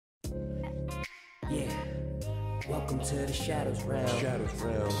Welcome to the Shadows realm. Shadows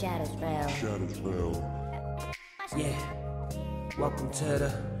realm. Shadows realm. Shadows realm. Yeah. Welcome to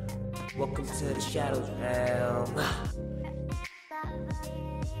the Shadows realm.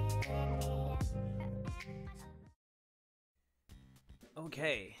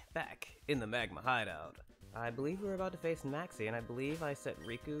 Okay, back in the Magma Hideout. I believe we're about to face Maxi, and I believe I set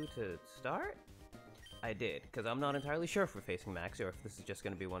Riku to start? I did, because I'm not entirely sure if we're facing Maxi or if this is just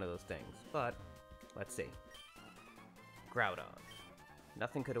going to be one of those things, but let's see. Groudon.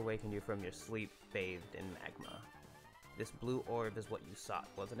 Nothing could awaken you from your sleep bathed in magma. This blue orb is what you sought,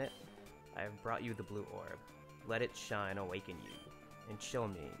 wasn't it? I have brought you the blue orb. Let it shine, awaken you, and show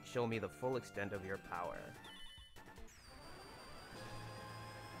me the full extent of your power.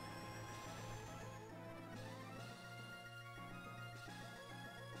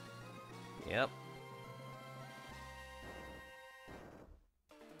 Yep.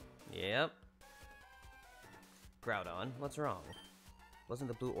 Yep. Groudon, what's wrong? Wasn't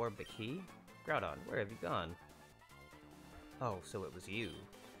the blue orb the key? Groudon, where have you gone? Oh, so it was you.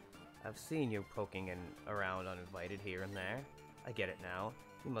 I've seen you poking around uninvited here and there. I get it now.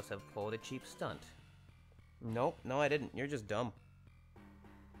 You must have pulled a cheap stunt. Nope, no I didn't. You're just dumb.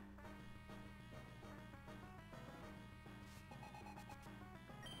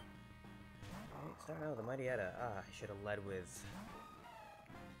 Starting out with the Mighty Edda. Ah, I should have led with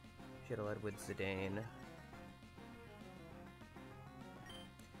Zidane.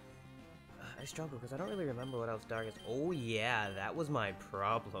 I struggle because I don't really remember what else dark is. Oh yeah, that was my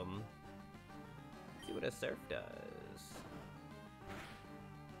problem. Let's see what a surf does.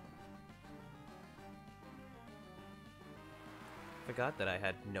 Forgot that I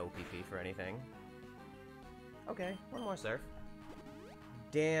had no PP for anything. Okay, one more surf.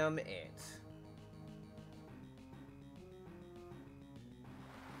 Damn it.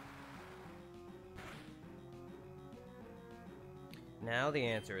 Now the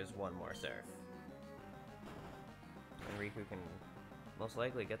answer is one more surf. And Riku can most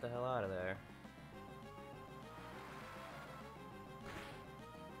likely get the hell out of there.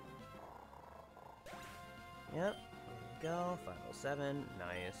 Yep, there you go, 507,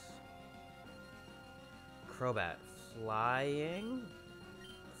 nice. Crobat, flying?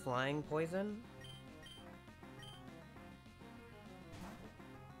 Flying poison?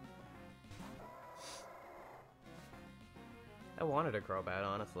 I wanted a Crobat,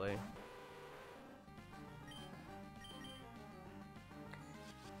 honestly.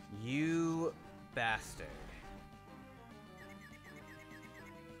 You bastard.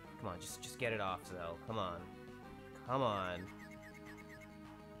 Come on, just get it off, Zell. Come on. Come on.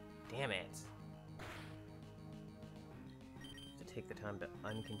 Damn it. Have to take the time to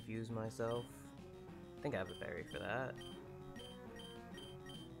unconfuse myself. I think I have a berry for that.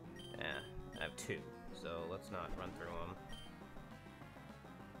 Yeah, I have two, so let's not run through them.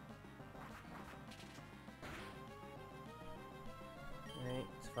 Alright,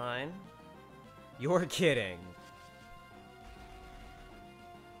 it's fine. You're kidding!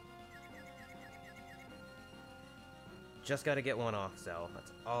 Just gotta get one off, Zell.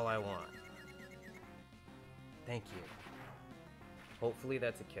 That's all I want. Thank you. Hopefully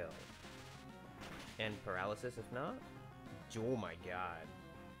that's a kill. And paralysis if not? Oh my god.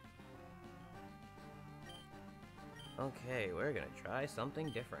 Okay, we're gonna try something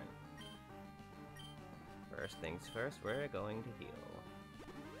different. First things first, we're going to heal.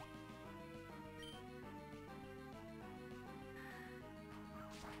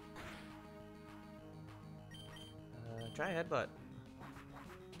 Try headbutt.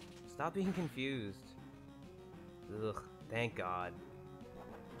 Stop being confused. Ugh, thank God.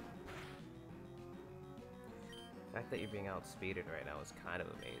 The fact that you're being outspeeded right now is kind of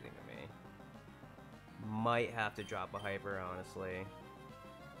amazing to me. Might have to drop a hyper, honestly.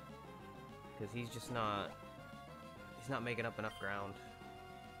 Because he's just not... He's not making up enough ground.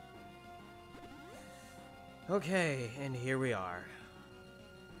 Okay, and here we are.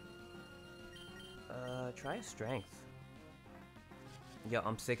 Try strength. Yo,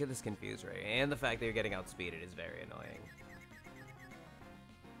 I'm sick of this confused ray, and the fact that you're getting outspeeded is very annoying.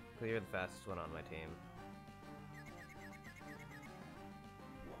 You're the fastest one on my team.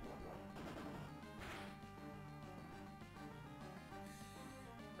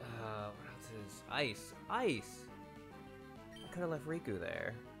 What else is... Ice! Ice! I could've left Riku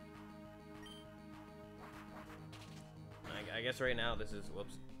there. I guess right now this is...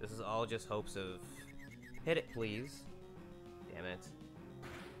 Whoops. This is all just hopes of... Hit it, please. Damn it.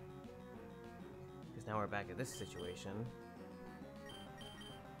 Because now we're back at this situation.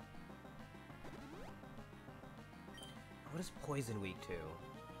 What is poison weak to?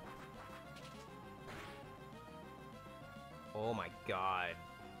 Oh my god.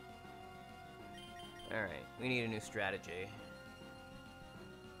 Alright, we need a new strategy.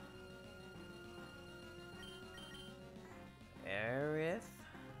 Aerith?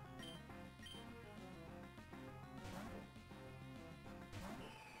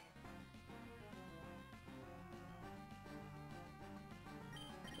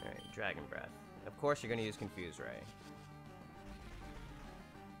 Alright, Dragon Breath. Of course you're gonna use Confuse Ray.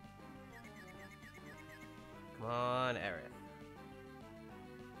 Come on, Aerith.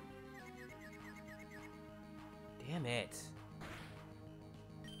 Damn it.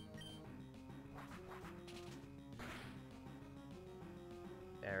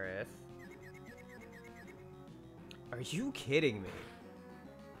 Aerith. Are you kidding me?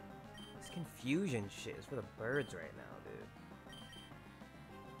 This confusion shit is for the birds right now, dude.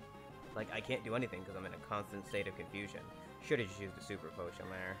 Like, I can't do anything because I'm in a constant state of confusion. Should've just used the super potion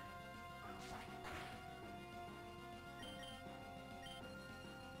there.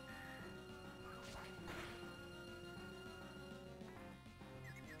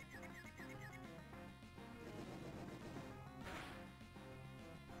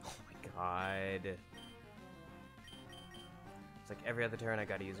 God. It's like every other turn I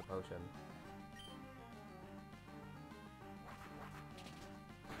gotta use a potion.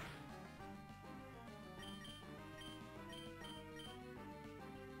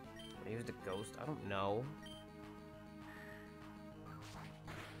 I used a ghost? I don't know.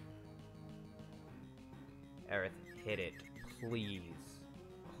 Aerith, hit it, please.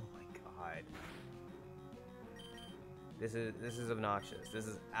 Oh my god. This is obnoxious. This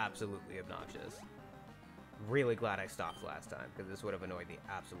is absolutely obnoxious. Really glad I stopped last time, because this would have annoyed the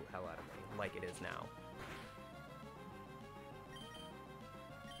absolute hell out of me, like it is now.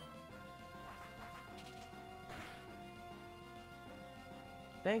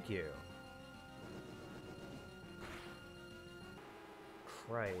 Thank you.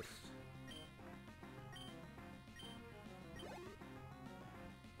 Christ.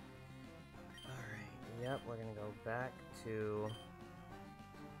 Yep, we're gonna go back to...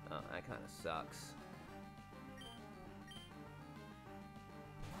 Oh, that kind of sucks.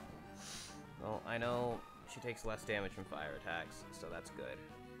 Well, I know she takes less damage from fire attacks, so that's good.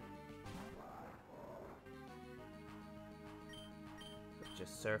 Let's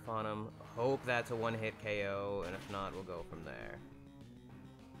just surf on him. Hope that's a one-hit KO, and if not, we'll go from there.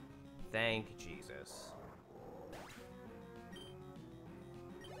 Thank Jesus.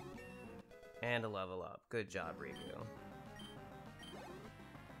 And a level up. Good job, Riku.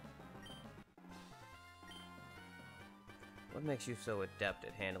 What makes you so adept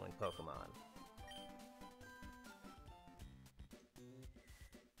at handling Pokemon?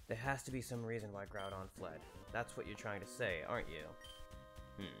 There has to be some reason why Groudon fled. That's what you're trying to say, aren't you?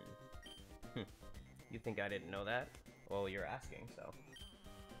 You think I didn't know that? Well, you're asking, so.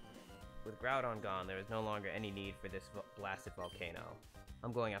 With Groudon gone, there is no longer any need for this blasted volcano.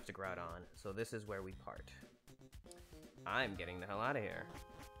 I'm going after Groudon, so this is where we part. I'm getting the hell out of here.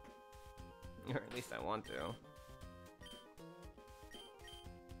 Or at least I want to.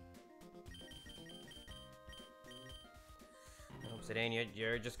 Sedan,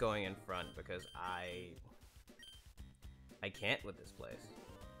 you're just going in front because I can't with this place.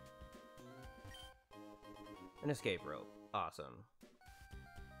 An escape rope. Awesome.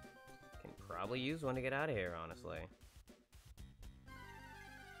 Can probably use one to get out of here, honestly.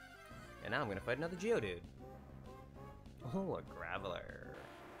 And now I'm gonna fight another Geodude. Oh, a Graveler.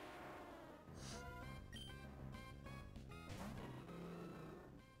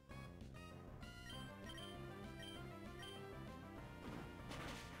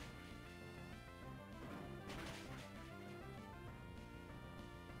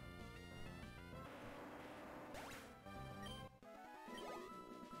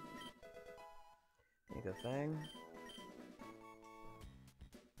 Mega Fang.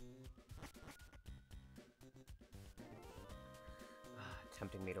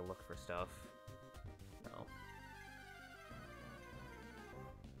 Tempting me to look for stuff. No.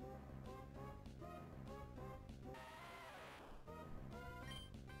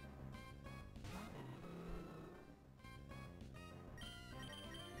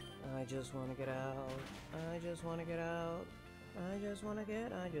 I just want to get out. I just want to get out. I just want to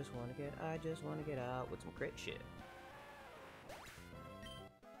get out with some crit shit.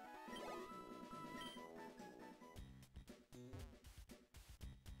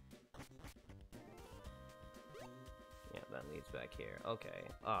 Yeah, that leads back here. Okay,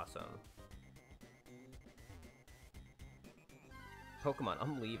 awesome. Pokemon,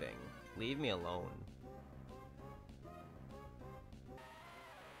 I'm leaving. Leave me alone.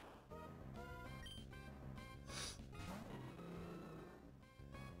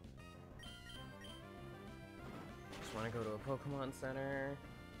 just want to go to a Pokemon Center.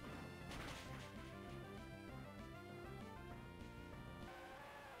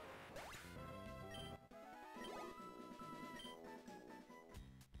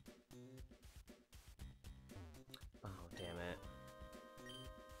 Oh, damn it.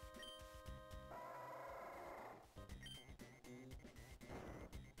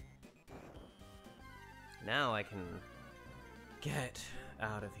 Now I can get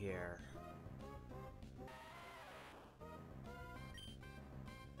out of here.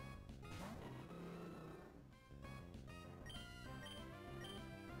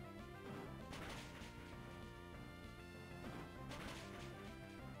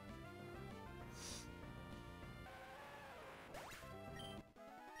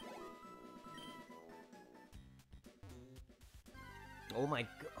 Oh my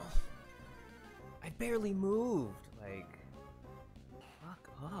god. I barely moved. Like, fuck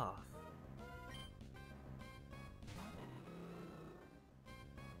off.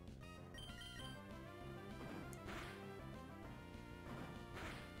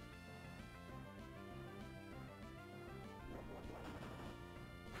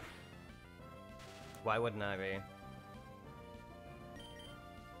 Why wouldn't I be?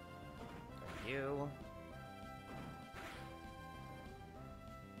 Thank you.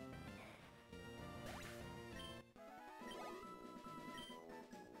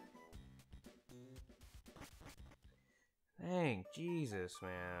 Thank Jesus,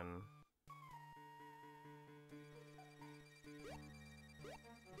 man.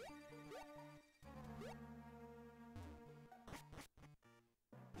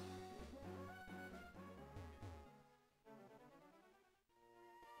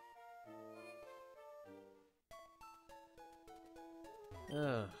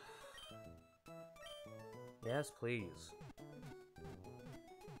 Ugh. Yes, please.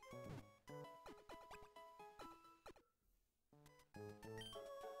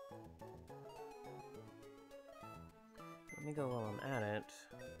 Let me go while I'm at it.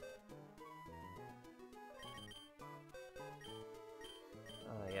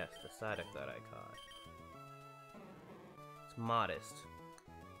 Ah, yes, the Psyduck that I caught. It's modest.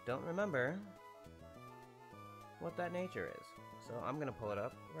 Don't remember what that nature is, so I'm gonna pull it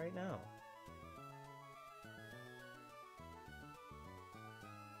up right now.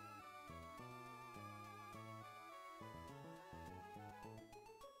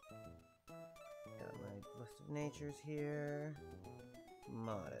 Got my list of natures here.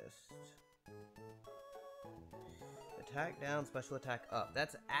 Modest. Attack down, special attack up.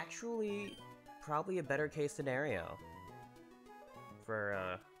 That's actually probably a better case scenario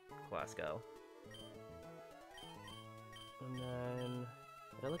for Glasgow. And then,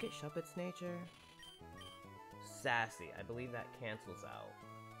 did I look at Shuppet's nature? Sassy. I believe that cancels out.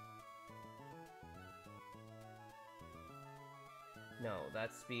 No,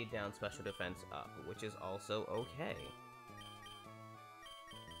 that's speed down, special defense up, which is also okay.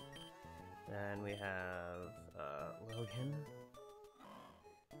 Then we have Logan.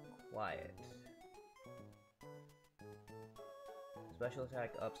 Quiet. Special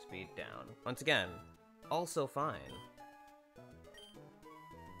attack up, speed down. Once again, also fine.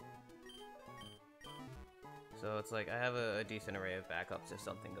 So it's like I have a decent array of backups if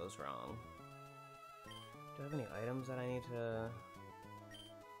something goes wrong. Do I have any items that I need to...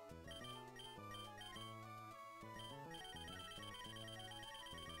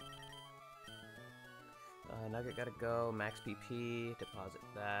 Nugget gotta go, max PP, deposit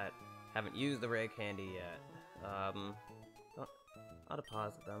that. Haven't used the rare candy yet. I'll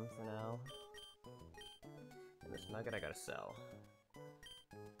deposit them for now. And this nugget I gotta sell.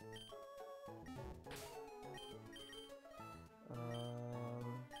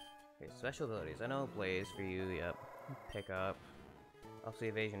 Okay, special abilities. I know Blaze for you, yep. Pick up. Obviously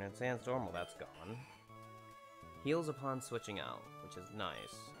evasion and sandstorm, well that's gone. Heals upon switching out, which is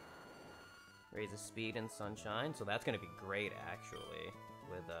nice. Raises speed and sunshine, so that's gonna be great actually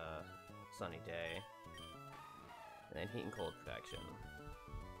with a sunny day. And then heat and cold protection.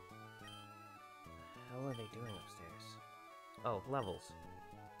 How are they doing upstairs? Oh, levels.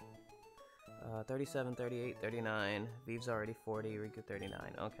 37, 38, 39. Vive's already 40, Riku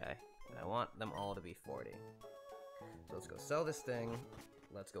 39. Okay. And I want them all to be 40. So let's go sell this thing.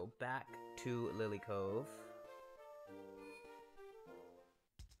 Let's go back to Lily Cove.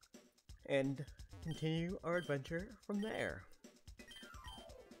 And continue our adventure from there.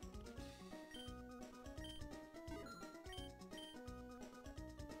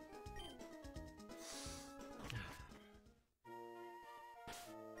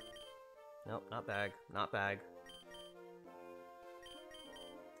 Nope, not bag, not bag.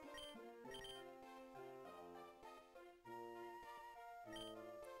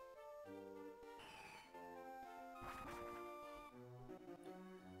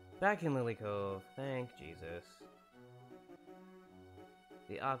 Back in Lily Cove. Thank Jesus.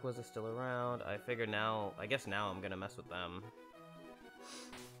 The Aquas are still around. I figured now... I guess now I'm gonna mess with them.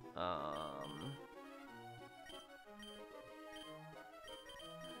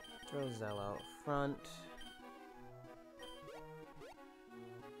 Throw Zell out front.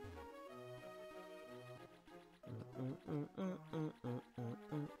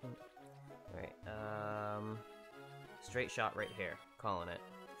 Alright, straight shot right here. Calling it.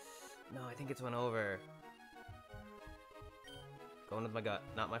 No, I think it's went over. Going with my gut.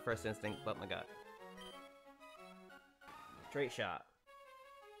 Not my first instinct, but my gut. Straight shot.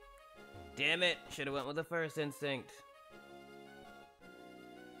 Damn it! Should've went with the first instinct.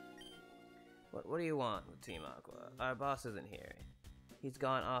 What do you want with Team Aqua? Our boss isn't here. He's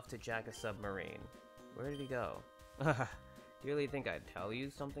gone off to jack a submarine. Where did he go? Do you really think I'd tell you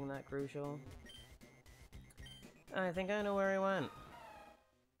something that crucial? I think I know where he went.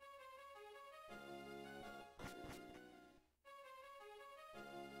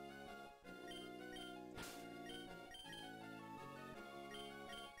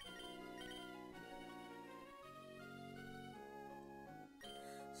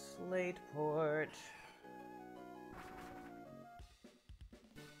 Slateport.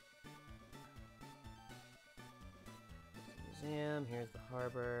 Museum, here's the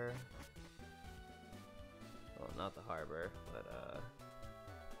harbor. Well, not the harbor, but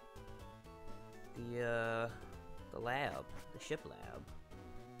the lab, the ship lab.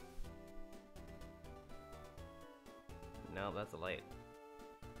 No, that's a light.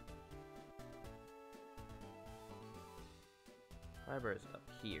 Harbor's up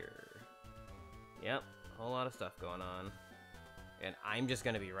here. Yep, a whole lot of stuff going on. And I'm just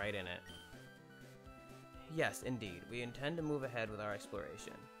gonna be right in it. Yes, indeed. We intend to move ahead with our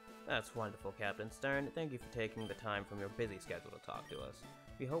exploration. That's wonderful, Captain Stern. Thank you for taking the time from your busy schedule to talk to us.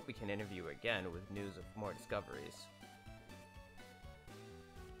 We hope we can interview you again with news of more discoveries.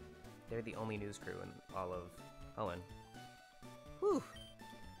 They're the only news crew in all of Owen. Whew!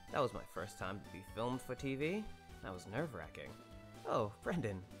 That was my first time to be filmed for TV. That was nerve-wracking. Oh,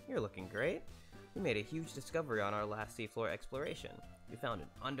 Brendan, you're looking great. We made a huge discovery on our last seafloor exploration. We found an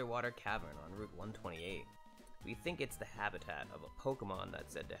underwater cavern on Route 128. We think it's the habitat of a Pokemon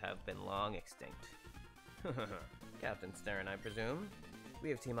that's said to have been long extinct. Captain Stern, I presume?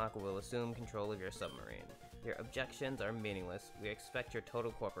 We of Team Aqua will assume control of your submarine. Your objections are meaningless. We expect your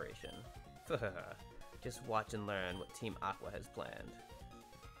total cooperation. Just watch and learn what Team Aqua has planned.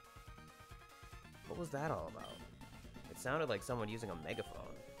 What was that all about? It sounded like someone using a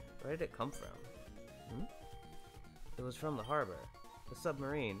megaphone. Where did it come from? It was from the harbor. The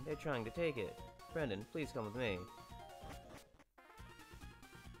submarine. They're trying to take it. Brendan, please come with me.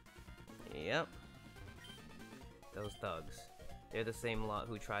 Yep. Those thugs. They're the same lot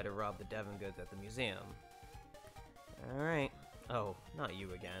who tried to rob the Devon goods at the museum. Alright. Oh, not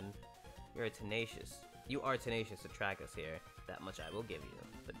you again. You are tenacious to track us here. That much I will give you.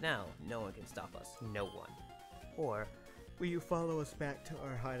 But now, no one can stop us. No one. Or, will you follow us back to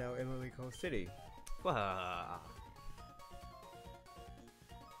our hideout in Lily Cove City? Wah.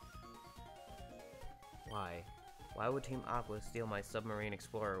 Why? Why would Team Aqua steal my Submarine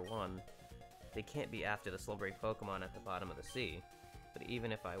Explorer 1? They can't be after the slippery Pokemon at the bottom of the sea. But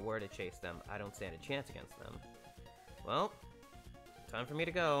even if I were to chase them, I don't stand a chance against them. Well, time for me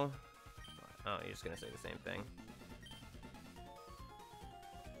to go. Oh, you're just gonna say the same thing.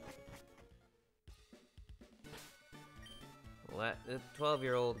 Let the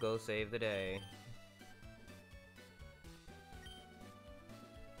 12-year-old go save the day.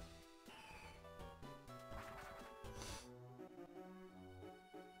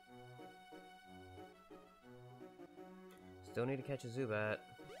 Still need to catch a Zubat.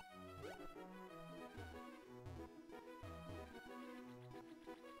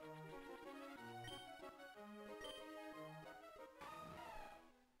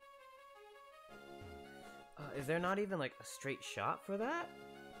 Is there not even like a straight shot for that?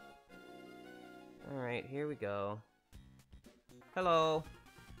 Alright, here we go. Hello.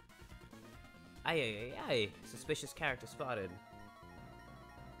 Aye. Suspicious character spotted.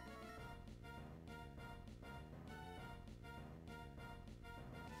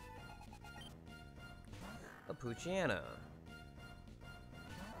 A Poochyena.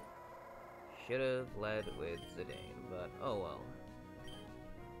 Should've led with Zidane, but oh well.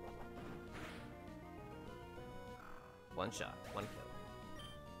 One shot, one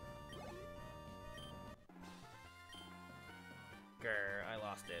kill. Grr, I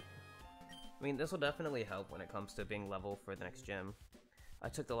lost it. I mean, this will definitely help when it comes to being level for the next gym. I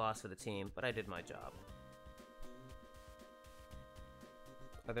took the loss for the team, but I did my job.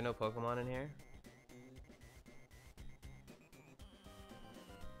 Are there no Pokemon in here?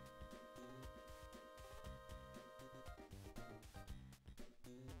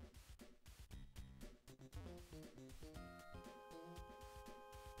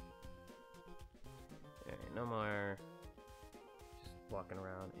 Alright, no more just walking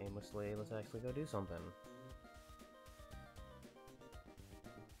around aimlessly. Let's actually go do something.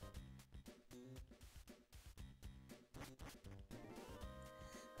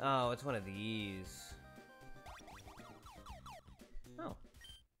 Oh, it's one of these. Oh.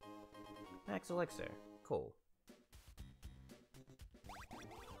 Max Elixir. Cool.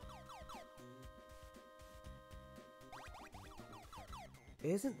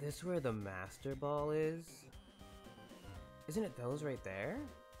 Isn't this where the Master Ball is? Isn't it those right there?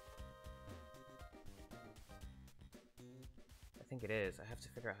 I think it is. I have to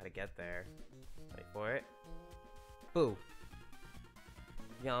figure out how to get there. Wait for it. Boo!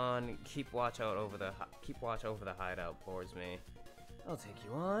 Yawn, keep watch over the hideout towards me. I'll take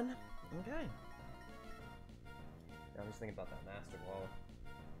you on. Okay. I'm just thinking about that Master Ball.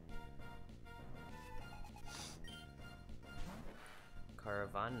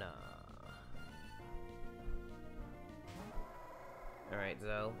 Caravana. Alright,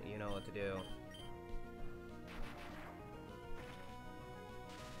 Zell, you know what to do.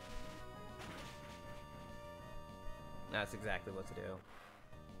 That's exactly what to do.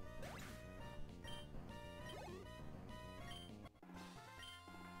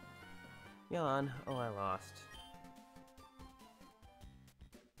 Yawn. Oh, I lost.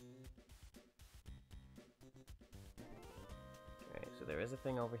 Okay, so there is a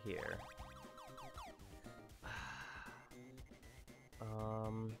thing over here.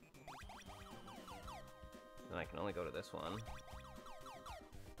 And I can only go to this one.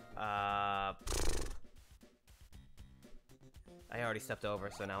 I already stepped over,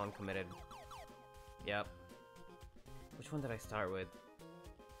 so now I'm committed. Yep. Which one did I start with?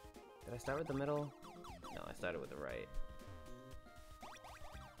 Did I start with the middle? No, I started with the right.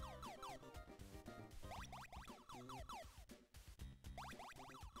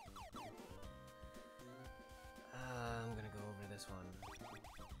 I'm gonna go over to this one.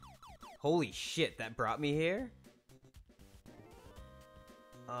 Holy shit, that brought me here?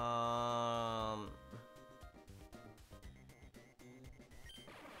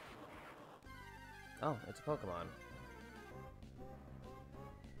 Oh, it's a Pokemon.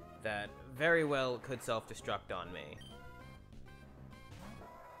 That very well could self-destruct on me.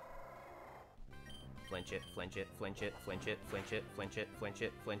 Flinch it, flinch it, flinch it, flinch it, flinch it, flinch it, flinch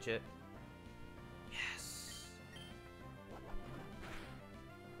it, flinch it. Yes.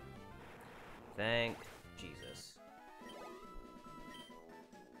 Thank Jesus.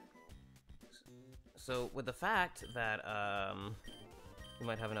 So, with the fact that, we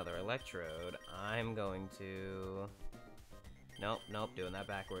might have another Electrode, I'm going to... Nope, nope, doing that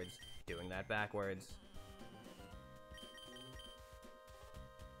backwards. Doing that backwards.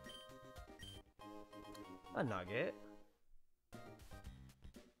 A Nugget.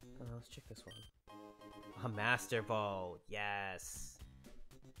 Let's check this one. A Master Ball, yes!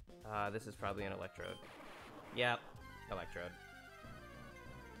 This is probably an Electrode. Yep, Electrode.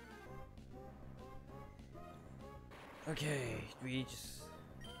 Okay, we just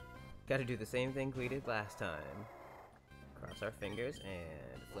gotta do the same thing we did last time. Cross our fingers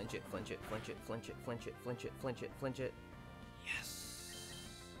and flinch it, flinch it, flinch it, flinch it, flinch it, flinch it, flinch it, flinch it. Yes!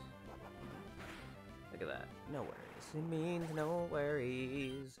 Look at that. No worries. It means no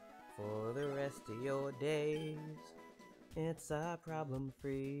worries for the rest of your days. It's a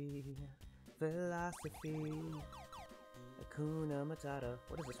problem-free philosophy. Hakuna Matata.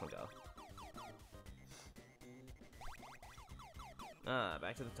 Where does this one go?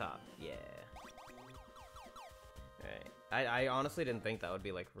 Back to the top. Yeah. Alright. I honestly didn't think that would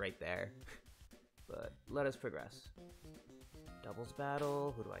be, like, right there. But let us progress. Doubles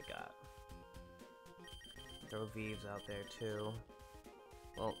battle. Who do I got? Throw Vives out there, too.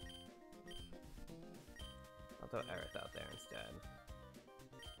 Well, I'll throw Aerith out there instead.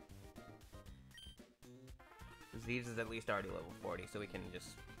 Vives is at least already level 40, so we can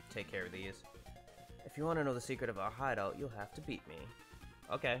just take care of these. If you want to know the secret of our hideout, you'll have to beat me.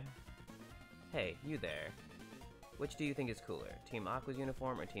 Okay. Hey, you there. Which do you think is cooler, Team Aqua's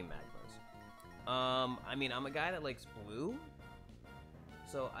uniform or Team Magma's? I mean, I'm a guy that likes blue,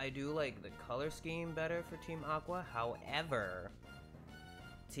 so I do like the color scheme better for Team Aqua. However,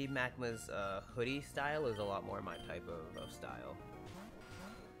 Team Magma's hoodie style is a lot more my type of style.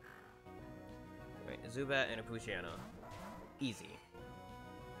 Right, a Zubat and a Poochyena. Easy.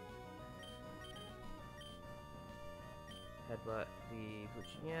 Headbutt the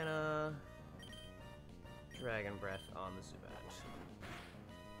Pucciana. Dragon Breath on the Zubat.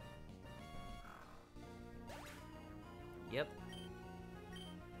 Yep.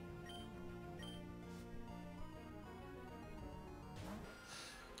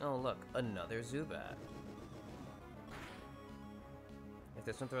 Oh look, another Zubat. If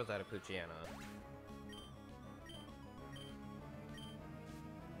this one throws out a Pucciana.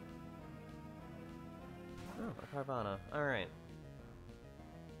 Oh, a Carvana. Alright.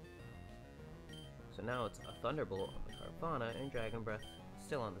 So now it's a Thunderbolt on the Carvana and Dragon Breath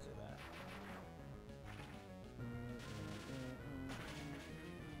still on the Zubat.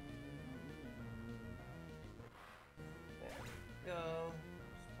 There we go.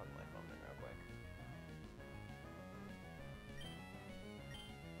 Just plug my phone in real quick.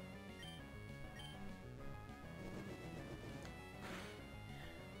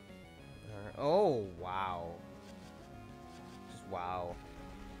 Oh, wow. Just wow.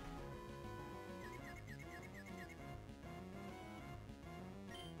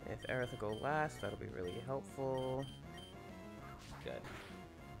 If Aerith will go last, that'll be really helpful. Good.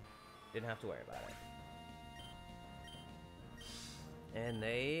 Didn't have to worry about it. And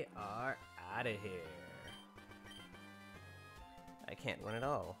they are out of here. I can't win at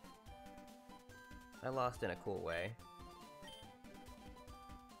all. I lost in a cool way.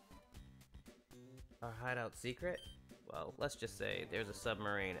 Our hideout secret? Well, let's just say there's a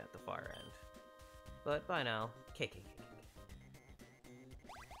submarine at the far end. But bye now. KKK.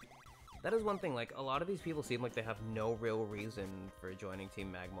 That is one thing, like, a lot of these people seem like they have no real reason for joining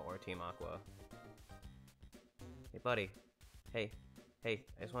Team Magma or Team Aqua. Hey, buddy. Hey. Hey,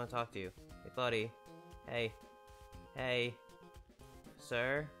 I just want to talk to you. Hey, buddy. Hey. Hey.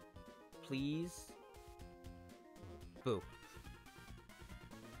 Sir? Please? Boo.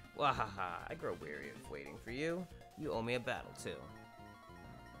 Wahaha, I grow weary of waiting for you. You owe me a battle, too.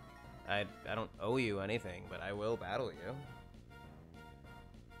 I don't owe you anything, but I will battle you.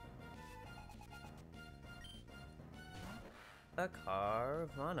 A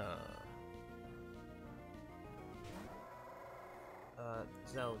Carvana.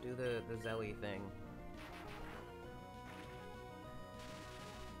 Zell, do the Zelly thing.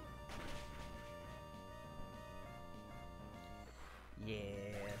 Yeah.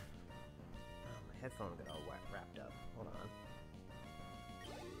 Oh, my headphone got all wrapped up. Hold on.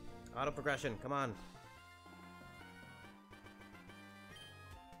 Auto progression, come on.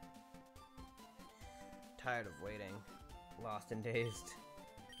 Tired of waiting. Lost and dazed.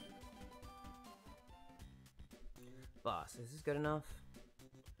 Boss, is this good enough?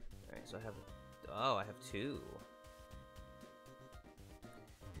 Alright, so I have... Oh, I have two.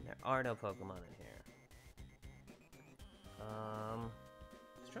 And there are no Pokemon in here.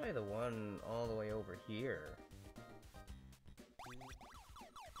 Let's try the one all the way over here.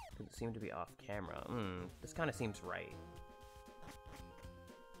 Doesn't seem to be off camera. This kind of seems right.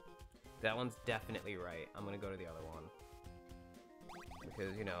 That one's definitely right. I'm gonna go to the other one.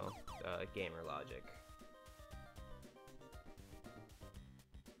 Because, you know, gamer logic.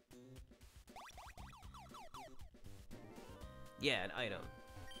 Yeah, an item.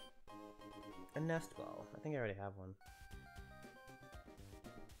 A nest ball. I think I already have one.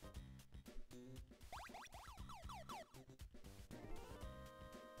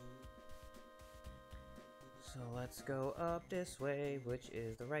 So let's go up this way, which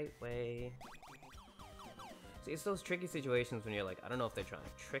is the right way. See, it's those tricky situations when you're like, I don't know if they're trying to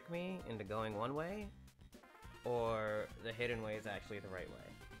trick me into going one way, or the hidden way is actually the right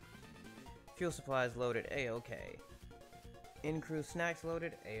way. Fuel supplies loaded, A-okay. In-crew snacks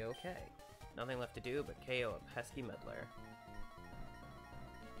loaded, A-okay. Nothing left to do but KO a pesky meddler.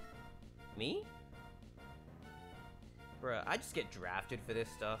 Me? Bruh, I just get drafted for this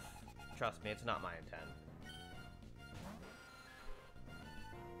stuff. Trust me, it's not my intent.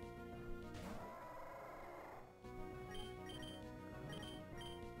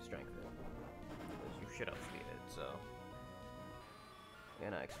 Strength. Because you should outspeed it, so...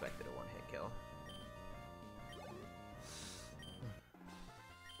 And I expected a one-hit kill.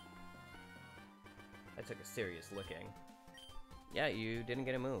 I took a serious licking. Yeah, you didn't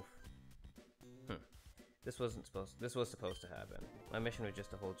get a move. This was supposed to happen. My mission was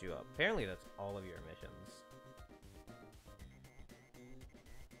just to hold you up. Apparently that's all of your missions.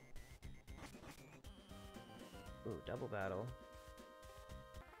 Ooh, double battle.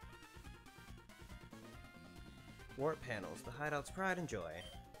 Warp panels, the hideout's pride and joy.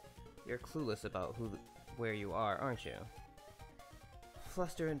 You're clueless about where you are, aren't you?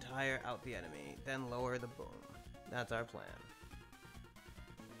 Fluster and tire out the enemy, then lower the boom. That's our plan.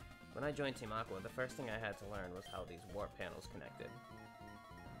 When I joined Team Aqua, the first thing I had to learn was how these warp panels connected.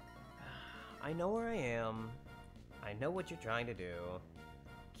 I know where I am. I know what you're trying to do.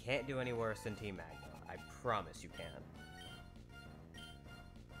 Can't do any worse than Team Magma. I promise you can.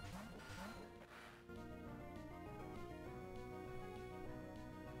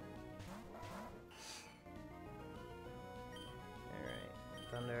 Alright.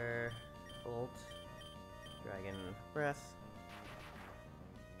 Thunder, Bolt, Dragon, Breath.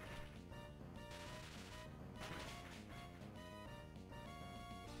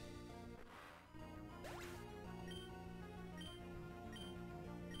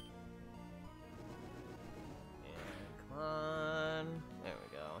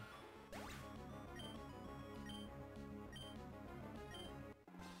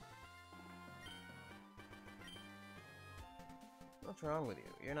 What's wrong with you?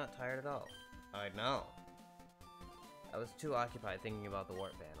 You're not tired at all. I know. I was too occupied thinking about the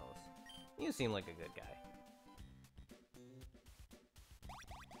warp panels. You seem like a good guy.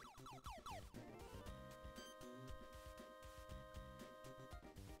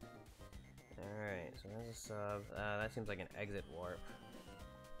 Alright, so there's a sub. That seems like an exit warp.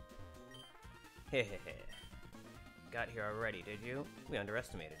 Hehehe. Got here already, did you? We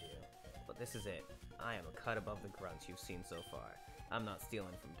underestimated you. But this is it. I am a cut above the grunts you've seen so far. I'm not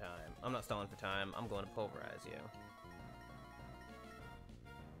stealing from time. I'm not stalling for time. I'm going to pulverize you.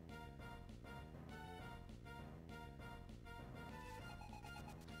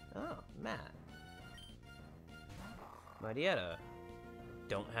 Oh, Matt. My dieta.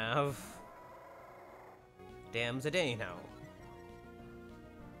 Don't have... Damn Zdeno.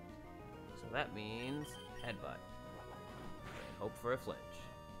 So that means headbutt. And hope for a flinch.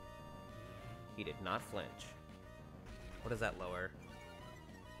 He did not flinch. What does that lower?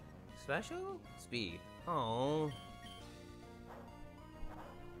 Special? Speed. Oh.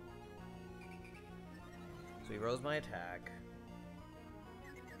 So he rose my attack.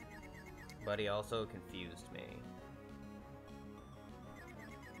 But he also confused me.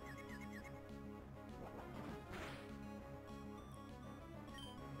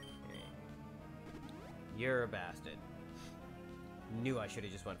 Okay. You're a bastard. Knew I should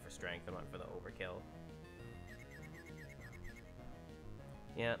have just went for strength and went for the overkill.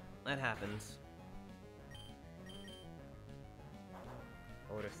 Yeah, that happens.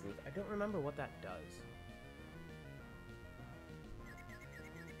 Order Sleuth. I don't remember what that does.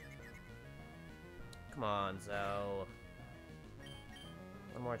 Come on, Zell.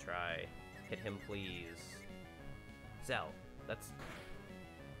 One more try. Hit him, please. Zell, that's...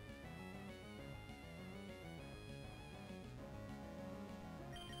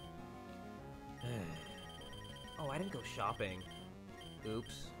 Oh, I didn't go shopping.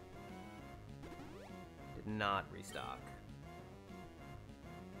 Oops. Did not restock.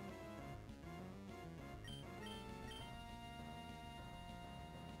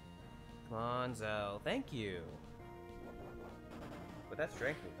 Come on, Zell. Thank you. But that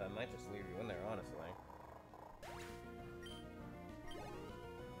strength move, I might just leave you in there, honestly.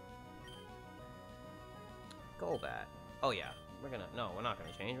 Golbat. Oh yeah. No, we're not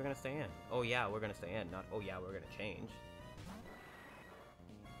gonna change, we're gonna stay in. Oh yeah, we're gonna stay in, not oh yeah, we're gonna change.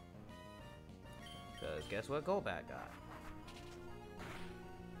 Because guess what Golbat got?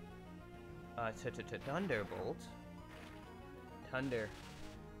 Thunderbolt.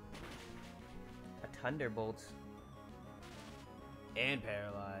 A Thunderbolt. And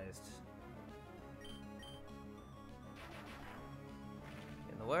paralyzed.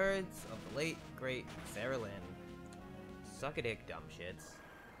 In the words of the late, great Sarah Lynn, suck a dick, dumb shits.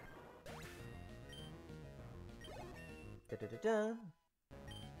 Da-da-da-da.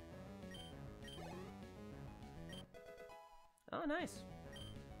 Oh, nice.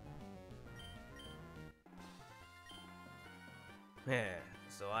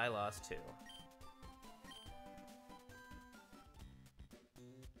 So I lost 2.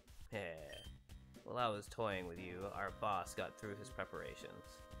 While I was toying with you, our boss got through his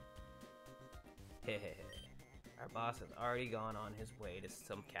preparations. Our boss has already gone on his way to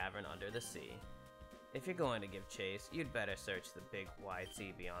some cavern under the sea. If you're going to give chase, you'd better search the big wide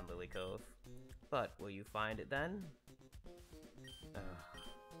sea beyond Lily Cove. But will you find it then?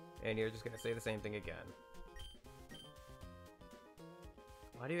 And you're just gonna say the same thing again.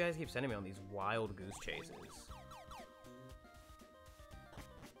 Why do you guys keep sending me on these wild goose chases?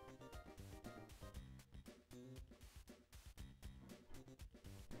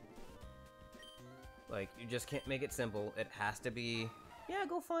 Like, you just can't make it simple. It has to be, yeah,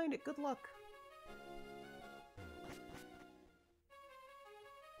 go find it. Good luck.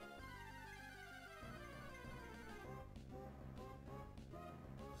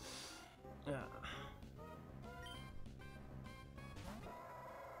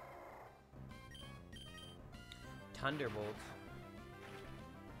 Thunderbolt.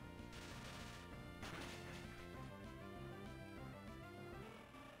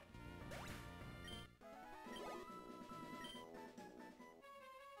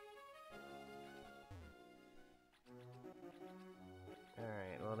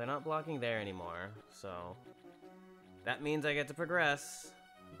 Alright, well, they're not blocking there anymore, so that means I get to progress.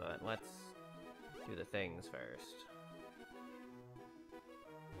 But let's do the things first.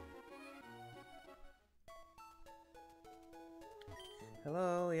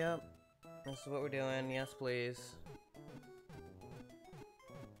 Hello, yep. This is what we're doing. Yes, please.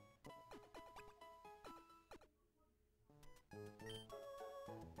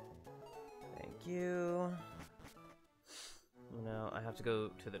 Thank you. Now I have to go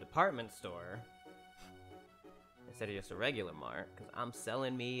to the department store instead of just a regular mart, because I'm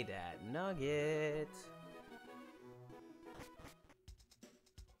selling me that nugget.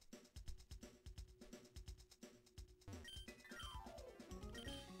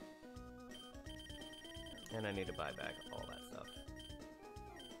 And I need to buy back all that stuff.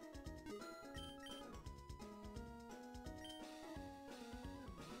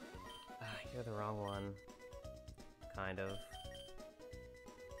 Ah, you're the wrong one. Kind of.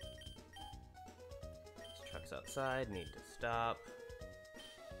 This truck's outside, need to stop.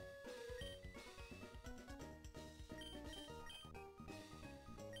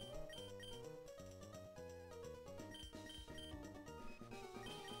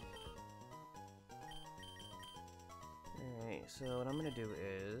 Alright, so what I'm gonna do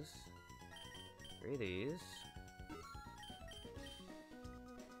is 3 of these,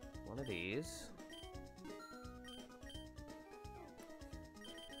 1 of these,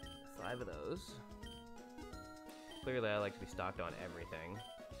 5 of those. Clearly I like to be stocked on everything.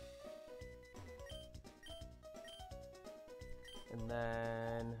 And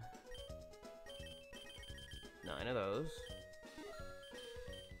then 9 of those.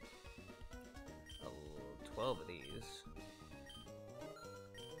 12 of these.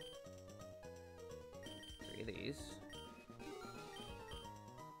 3 of these.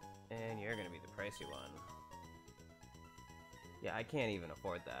 And you're gonna be the pricey one. Yeah, I can't even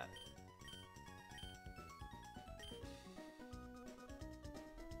afford that.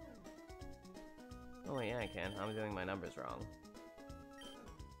 Oh wait, yeah I can. I'm doing my numbers wrong.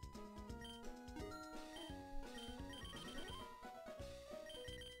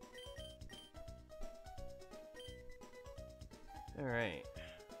 Alright.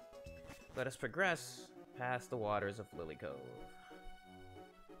 Let us progress past the waters of Lily Cove.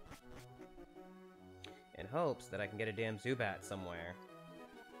 In hopes that I can get a damn Zubat somewhere.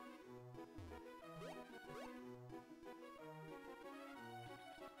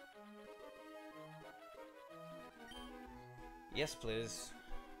 Yes, please.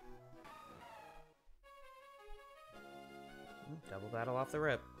 Double battle off the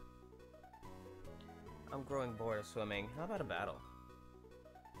rip. I'm growing bored of swimming. How about a battle?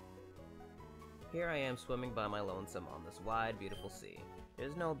 Here I am swimming by my lonesome on this wide, beautiful sea.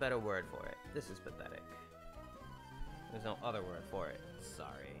 There's no better word for it. This is pathetic. There's no other word for it.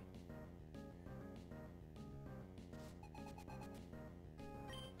 Sorry.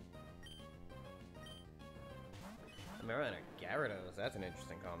 Amira and a Gyarados. That's an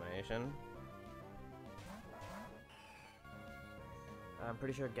interesting combination. I'm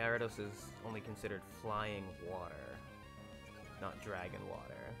pretty sure Gyarados is only considered flying water, not dragon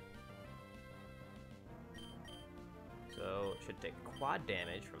water. So it should take quad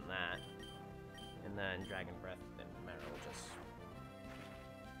damage from that, and then Dragon Breath and Marrow will just...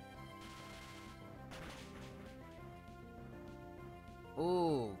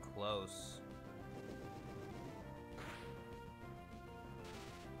 Ooh, close.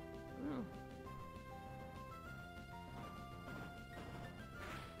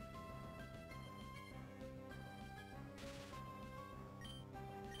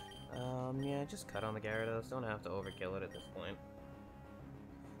 Yeah, just cut on the Gyarados. Don't have to overkill it at this point.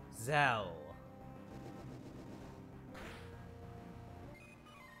 Zell.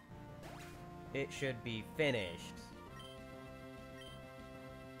 It should be finished.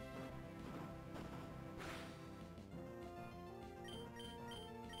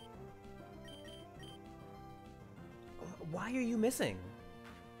 Why are you missing?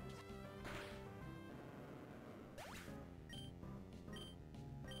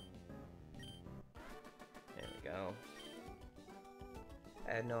 There we go.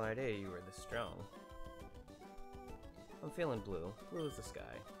 I had no idea you were this strong. I'm feeling blue. Blue as the sky.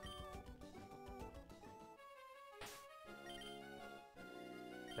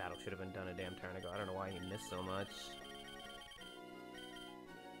 Battle should have been done a damn turn ago. I don't know why he missed so much.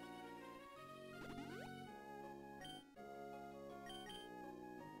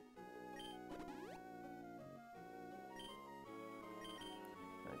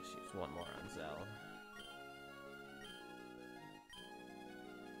 Just one more on Zell.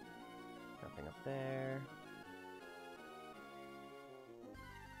 Nothing up there.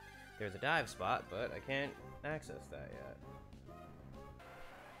 There's a dive spot, but I can't access that yet.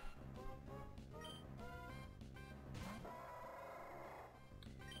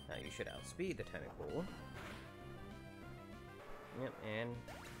 Now you should outspeed the tentacle. Yep, and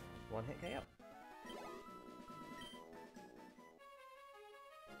one hit KO.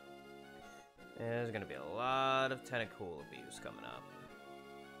 There's gonna be a lot of tentacle abuse coming up.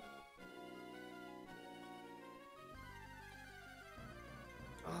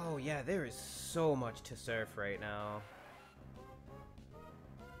 Oh yeah, there is so much to surf right now.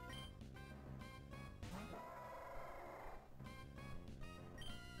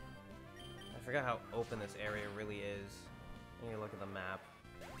 I forgot how open this area really is. You look at the map.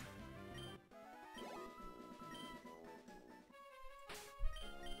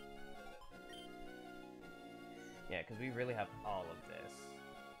 Yeah, because we really have all of this.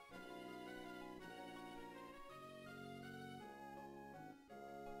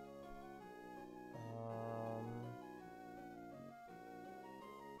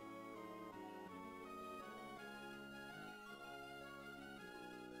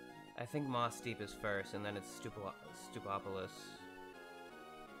 I think Moss Deep is first, and then it's Stupopolis.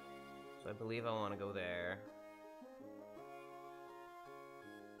 So I believe I want to go there.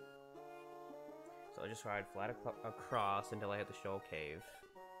 So I'll just ride flat across until I hit the Shoal Cave.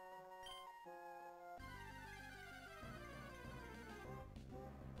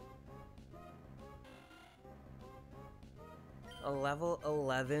 A level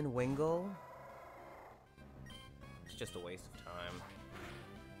 11 Wingull? It's just a waste of time.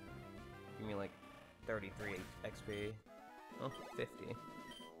 Give me like 33 XP. Oh, 50.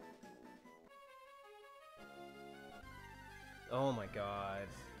 Oh my god.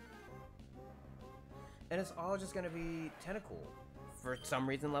 And it's all just gonna be Tentacle. For some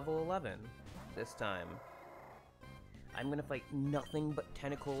reason, level 11 this time. I'm gonna fight nothing but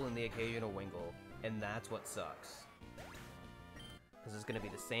Tentacle and the occasional Wingull, and that's what sucks. Because it's gonna be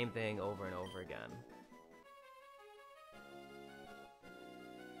the same thing over and over again.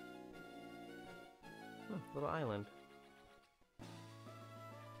 Little island.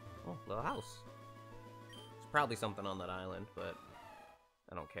 Oh, little house. There's probably something on that island, but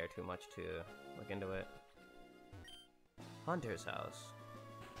I don't care too much to look into it. Hunter's house.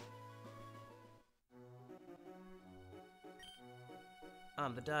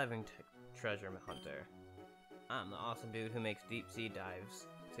 I'm the diving treasure hunter. I'm the awesome dude who makes deep sea dives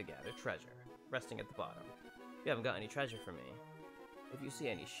to gather treasure, resting at the bottom. You haven't got any treasure for me. If you see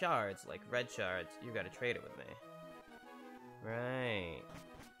any shards, like red shards, you gotta trade it with me. Right.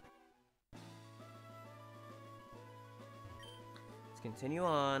 Let's continue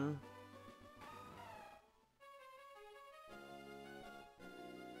on.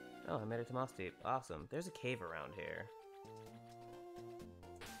 Oh, I made it to Moss Deep. Awesome. There's a cave around here.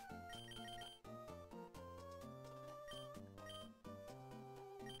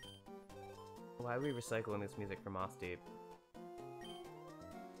 Why are we recycling this music from Moss Deep?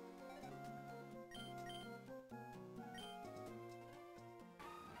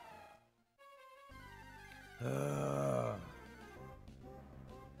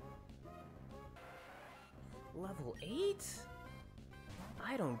 Level 8?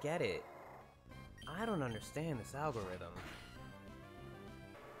 I don't get it. I don't understand this algorithm.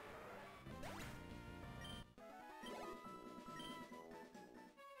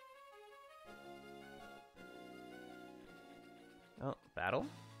 Oh, battle?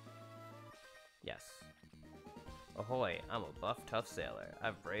 Yes. Ahoy, I'm a buff, tough sailor.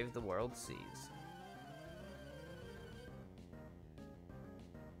 I've braved the world's seas.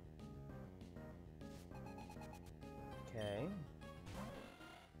 Okay.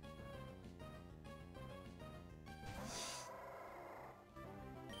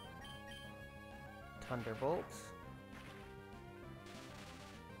 Thunderbolt.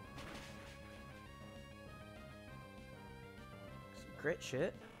 Some crit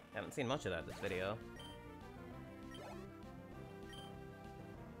shit. Haven't seen much of that this video.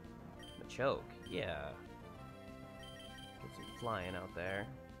 Choke, yeah. Get some flying out there.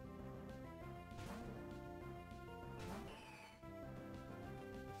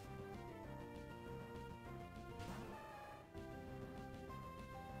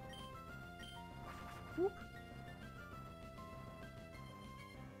 Whoop.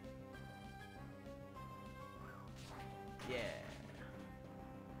 Yeah.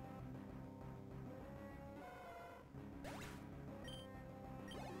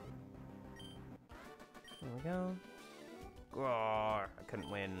 There we go. Roar. I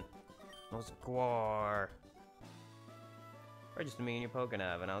couldn't win. Oh, Squar. Register me in your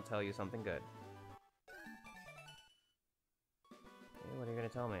Pokénav and I'll tell you something good. Hey, what are you gonna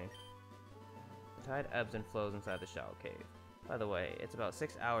tell me? The tide ebbs and flows inside the shallow cave. By the way, it's about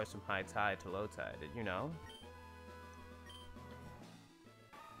 6 hours from high tide to low tide, did you know?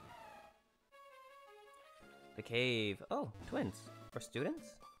 The cave. Oh, twins. Or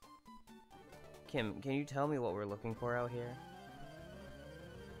students? Kim, can you tell me what we're looking for out here?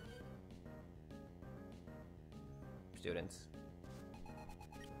 Students.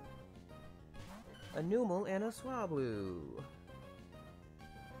 A Numel and a Swablu.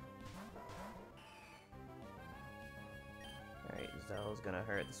 Alright, Zell's gonna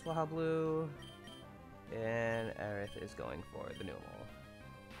hurt the Swablu. And Aerith is going for the Numel.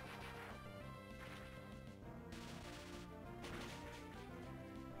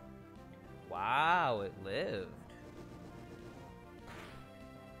 Wow, it lived.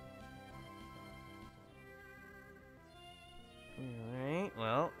 Alright,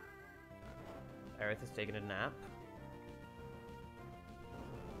 well. Aerith is taking a nap.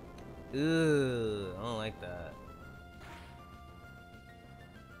 Ooh, I don't like that.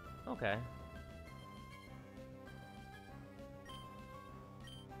 Okay.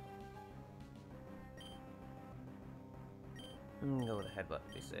 I'm gonna go with a headbutt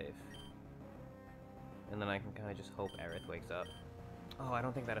to be safe. And then I can kind of just hope Aerith wakes up. Oh, I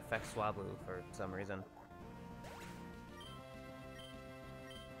don't think that affects Swablu for some reason.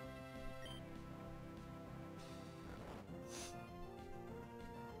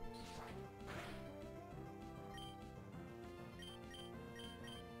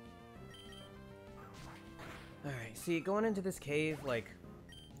 Alright, see, going into this cave, like,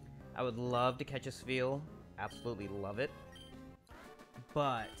 I would love to catch a Spheal. Absolutely love it.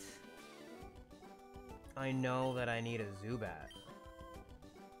 But I know that I need a Zubat.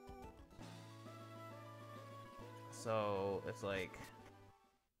 So, it's like...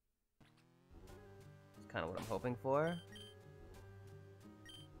 it's kind of what I'm hoping for.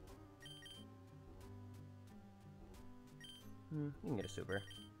 You can get a super.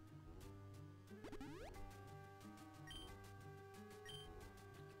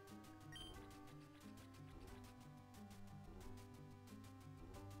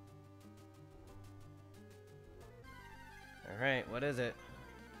 Alright, what is it?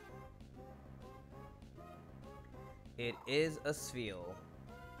 It is a Spheal.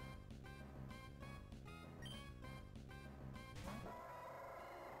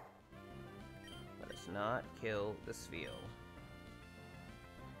 Let us not kill the Spheal.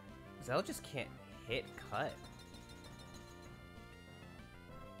 Zell just can't hit cut.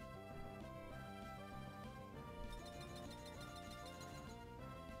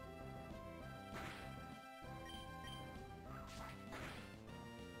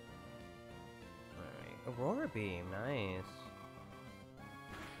 Aurora Beam, nice.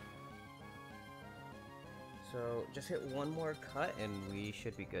 So, just hit one more cut and we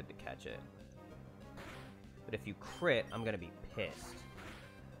should be good to catch it. But if you crit, I'm gonna be pissed.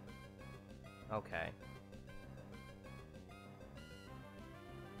 Okay.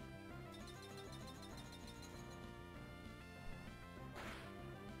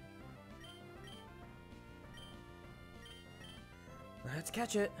 Let's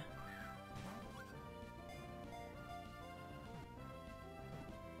catch it.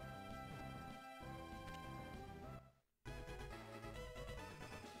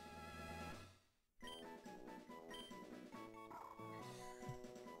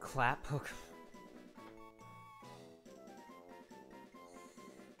 Clap hook.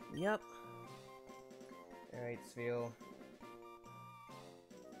 Yep. Alright, Spheal.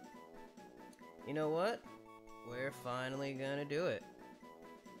 You know what? We're finally gonna do it.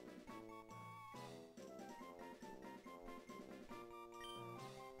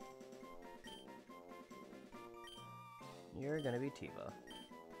 You're gonna be Tifa.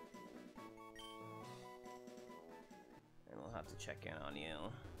 And we'll have to check in on you.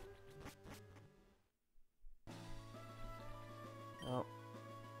 Oh.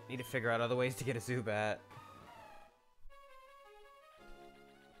 Need to figure out other ways to get a Zubat.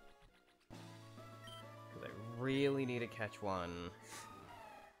 Because I really need to catch one.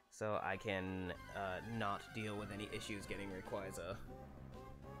 So I can not deal with any issues getting Rayquaza.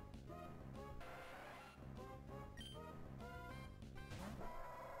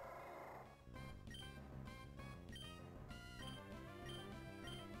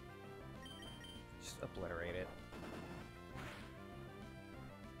 Just obliterate it.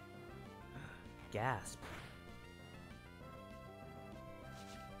 Gasp.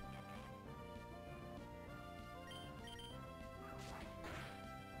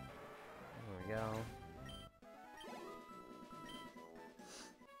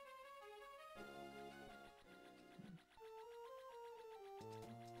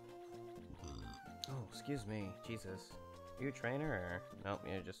 excuse me. Jesus. Are you a trainer or? Nope,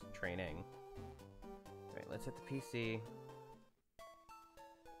 you're just training. Alright, let's hit the PC.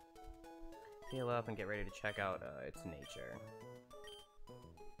 Heal up and get ready to check out its nature.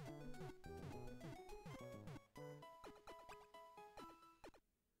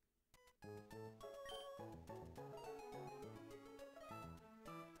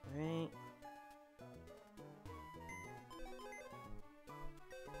 Alright.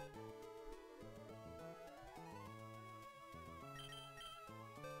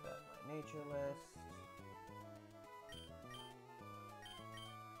 Got my nature list.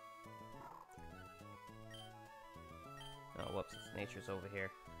 Oh, whoops, its nature's over here.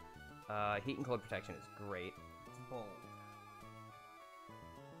 Heat and cold protection is great. It's bold.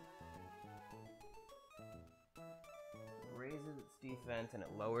 It raises its defense and it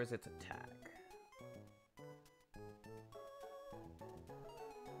lowers its attack.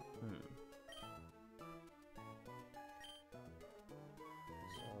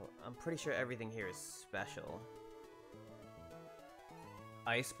 So, I'm pretty sure everything here is special.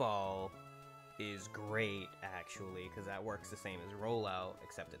 Ice Ball is great, actually, because that works the same as Rollout,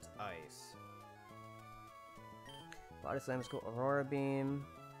 except it's ice. Body Slam is cool. Aurora Beam.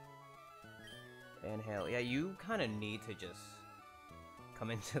 Inhale. Yeah, you kind of need to just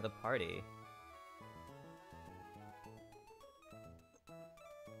come into the party.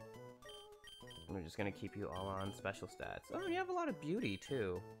 We're just gonna keep you all on special stats. Oh, you have a lot of beauty,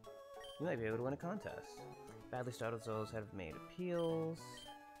 too. You might be able to win a contest. Badly startled souls have made appeals.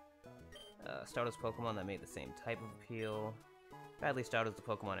 Startle's Pokemon that made the same type of appeal. Badly startled the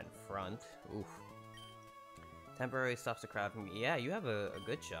Pokemon in front. Oof. Temporarily stops the crowd from... Yeah, you have a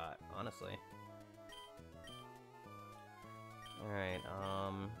good shot, honestly. Alright,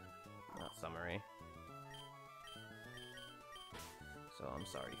 not summary. So, I'm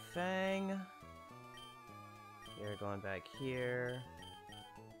sorry, Fang. You're going back here.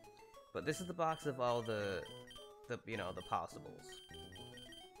 But this is the box of all the you know, the possibles.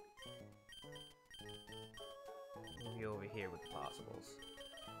 Move you over here with the possibles.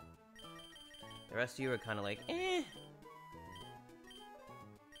 The rest of you are kind of like, eh.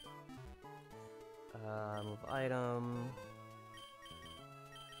 Move item.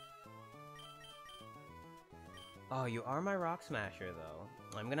 Oh, you are my Rock Smasher,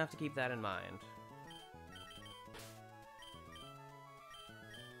 though. I'm gonna have to keep that in mind.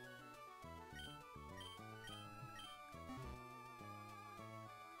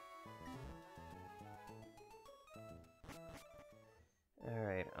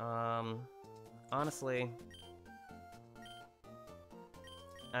 Alright, honestly,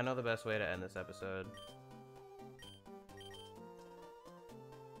 I know the best way to end this episode.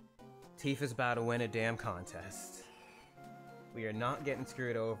 Tifa's about to win a damn contest. We are not getting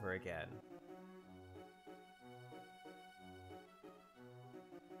screwed over again.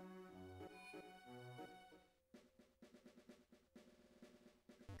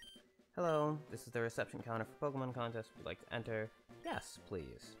 Hello, this is the reception counter for Pokemon contest. Would you like to enter? Yes,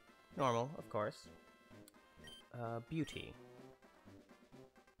 please. Normal, of course. Beauty.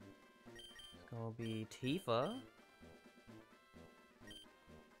 It's gonna be Tifa.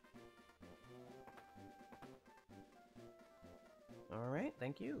 Alright,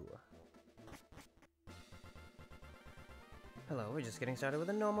 thank you. Hello, we're just getting started with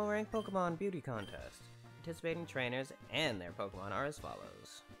a normal ranked Pokemon beauty contest. Participating trainers and their Pokemon are as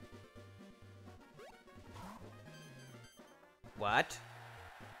follows. What?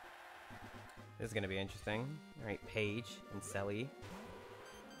 This is gonna be interesting. Alright, Paige and Selly.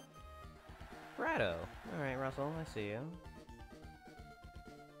 Grotto. Alright, Russell, I see you.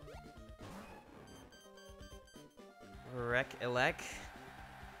 Elec.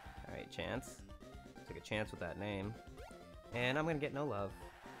 Alright, Chance. Took a chance with that name. And I'm gonna get no love.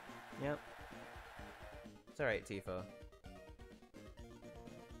 Yep. It's alright, Tifa.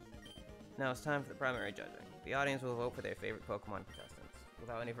 Now it's time for the primary judging. The audience will vote for their favorite Pokemon contestants.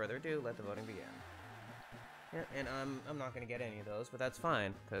 Without any further ado, let the voting begin. Yeah, and I'm not gonna get any of those, but that's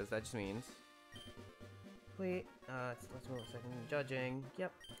fine, because that just means... Wait, let's move a second. Judging.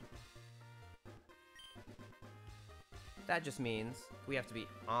 Yep. That just means we have to be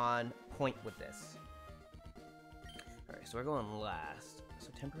on point with this. Alright, so we're going last. So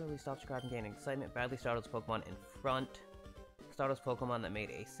temporarily stops crowd from gaining excitement. Badly startles Pokemon in front. Startles Pokemon that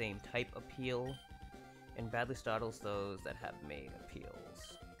made a same type appeal. And badly startles those that have made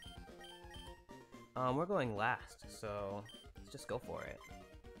appeals. We're going last, so let's just go for it.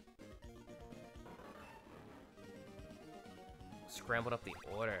 Scrambled up the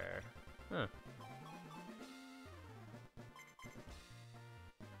order. Huh.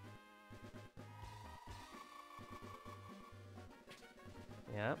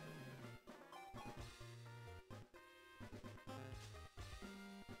 Yep.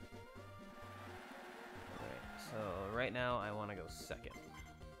 Alright, so right now I want to go second.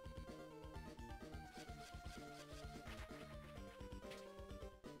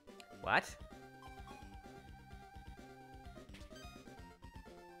 What?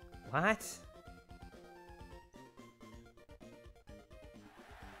 What?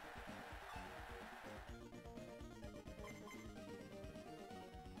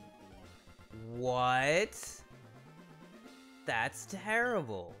 What? That's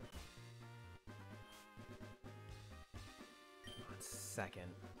terrible. One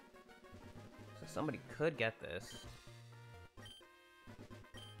second. So somebody could get this. I'm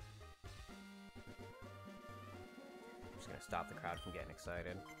just gonna stop the crowd from getting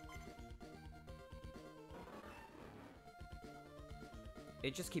excited.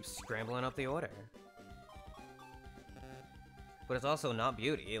 It just keeps scrambling up the order. But it's also not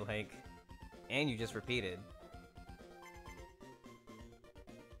beauty, like... And you just repeated.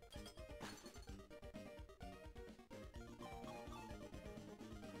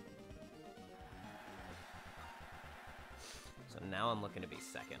 So now I'm looking to be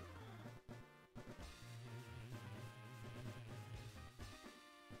second.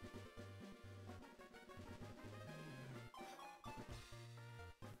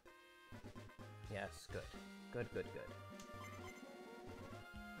 Yes, good. Good, good, good.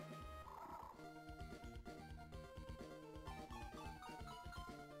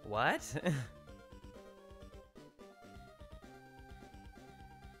 What?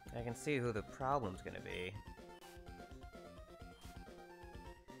 I can see who the problem's gonna be.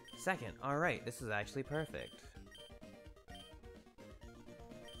 Second, alright, this is actually perfect.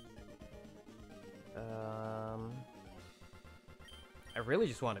 I really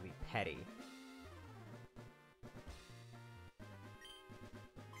just want to be petty.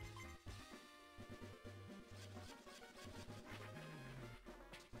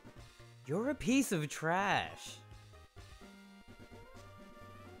 You're a piece of trash.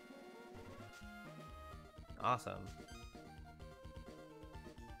 Awesome.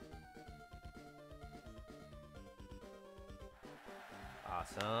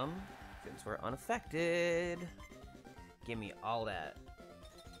 Awesome. Since we're unaffected, give me all that.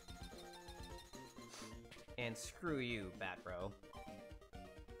 And screw you, Bat Bro.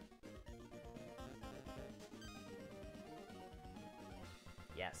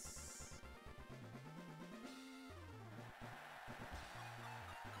 Yes.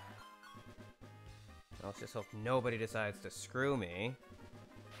 Let's just hope nobody decides to screw me.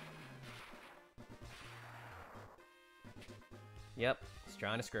 Yep, he's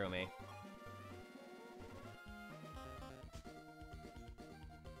trying to screw me.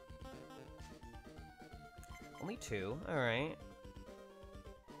 Only two, alright.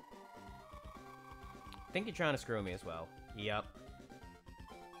 I think you're trying to screw me as well. Yep.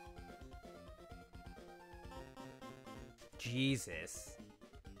 Jesus.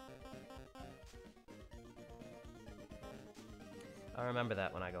 I'll remember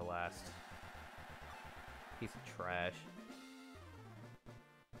that when I go last. Piece of trash.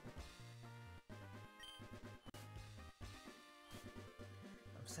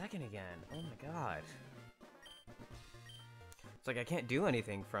 I'm second again. Oh my god. It's like I can't do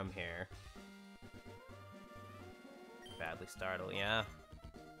anything from here. Badly startled, yeah.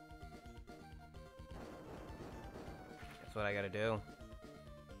 That's what I gotta do.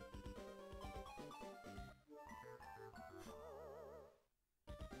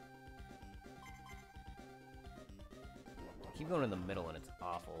 I keep going in the middle and it's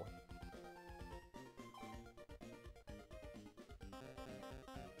awful.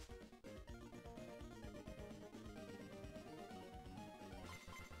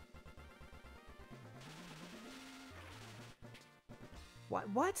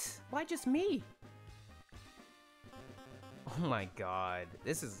 What? Why just me? Oh my god,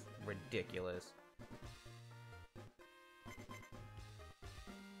 this is ridiculous.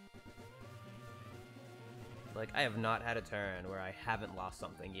 Like, I have not had a turn where I haven't lost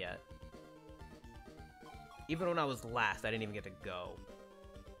something yet. Even when I was last, I didn't even get to go.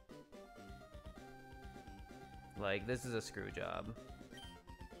 Like, this is a screw job.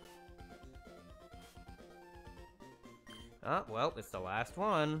 Oh, well, it's the last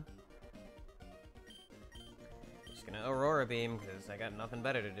one. Just gonna Aurora Beam, because I got nothing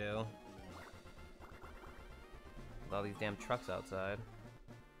better to do. With all these damn trucks outside.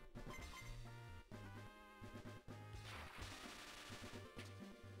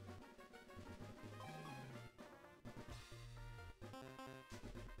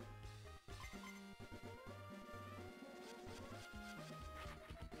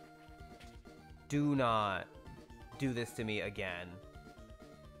 Do not do this to me again.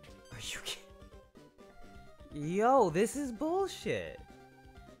 Are you kidding? Yo, this is bullshit.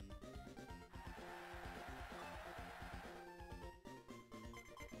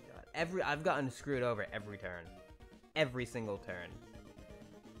 God, I've gotten screwed over every turn. Every single turn.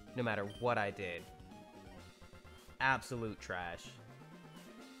 No matter what I did. Absolute trash.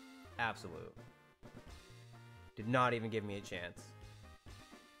 Absolute. Did not even give me a chance.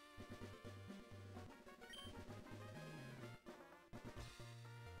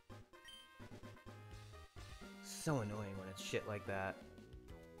 So annoying when it's shit like that.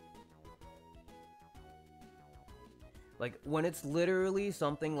 Like, when it's literally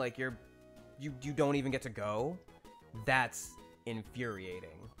something like you don't even get to go, that's infuriating.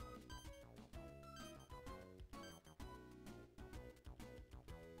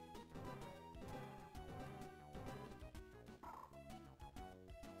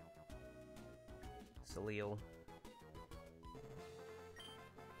 Salil.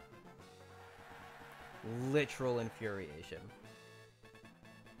 Literal infuriation.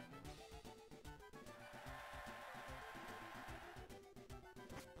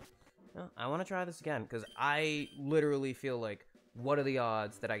 No, I want to try this again, because I literally feel like, what are the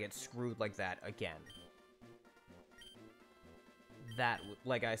odds that I get screwed like that again? That,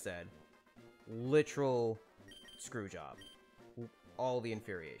 like I said, literal screw job. All the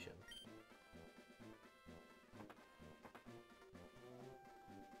infuriation.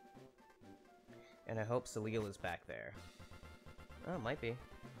 And I hope Salil is back there. Oh, it might be.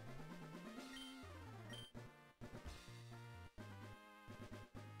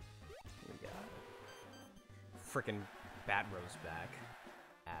 We got frickin' Batrose back.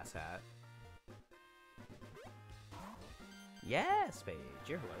 Asshat. Yes, Paige,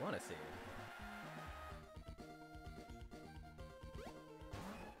 you're who I want to see.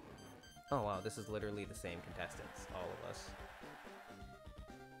 Oh wow, this is literally the same contestants, all of us.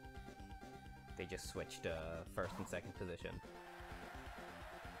 They just switched first and second position.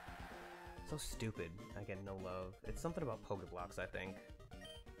 So stupid. I get no love. It's something about Pokeblocks, I think.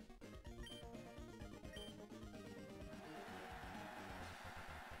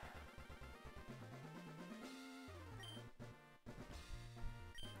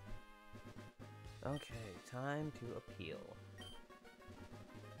 Okay, time to appeal.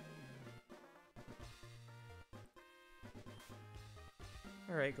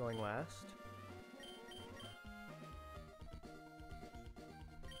 Alright, going last.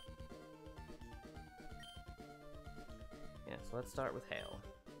 Yeah, so let's start with Hail.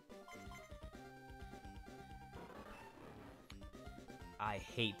 I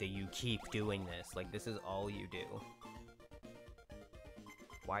hate that you keep doing this. Like, this is all you do.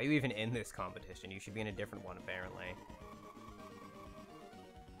 Why are you even in this competition? You should be in a different one, apparently.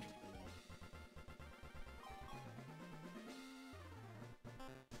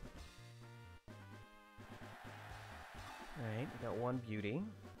 Alright, we got one beauty.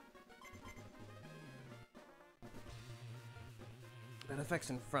 That affects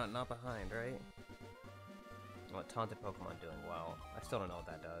in front, not behind, right? Well, taunted Pokemon doing well. I still don't know what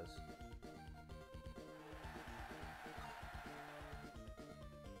that does.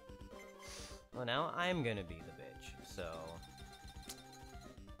 Well, now I'm gonna be the bitch, so...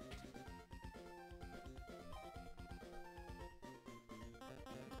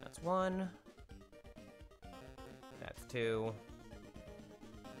 That's one. That's two.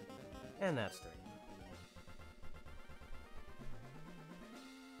 And that's three.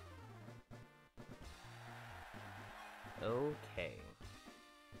 Okay.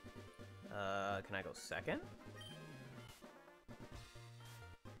 Can I go second?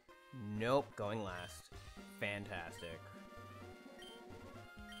 Nope, going last. Fantastic.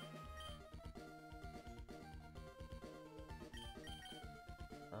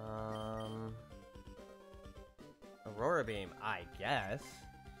 Aurora Beam, I guess.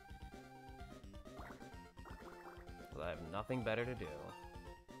 Well, I have nothing better to do.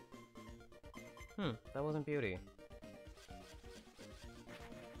 That wasn't beauty.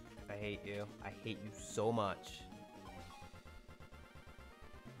 I hate you. I hate you so much.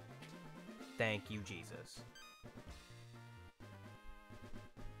 Thank you, Jesus.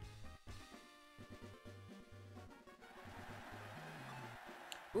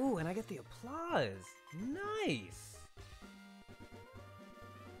 Ooh, and I get the applause. Nice.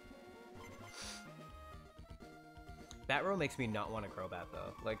 Batrow makes me not want a Crobat,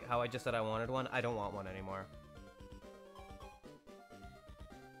 though. Like, how I just said I wanted one, I don't want one anymore.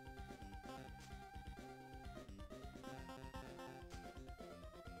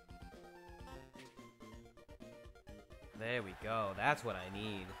 There we go. That's what I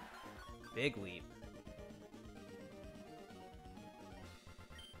need. big leap.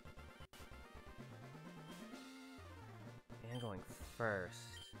 And going first.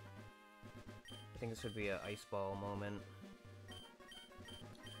 I think this would be an ice ball moment.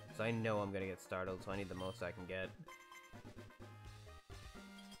 So I know I'm gonna get startled, so I need the most I can get.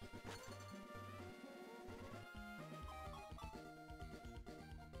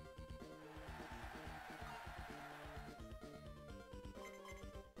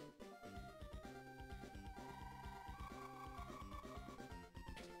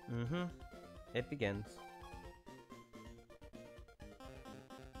 It begins.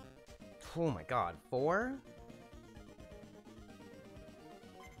 Oh my god, 4?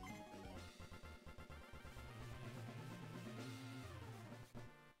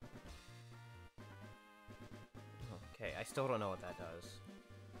 Okay, I still don't know what that does.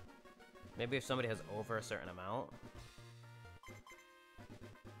 Maybe if somebody has over a certain amount.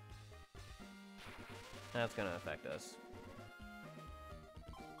 That's gonna affect us.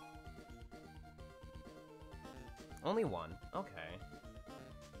 Only 1. Okay.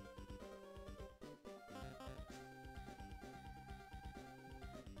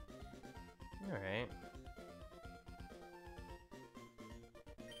 Alright.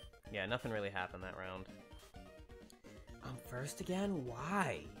 Yeah, nothing really happened that round. I'm first again?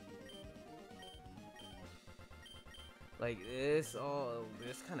 Why? Like, this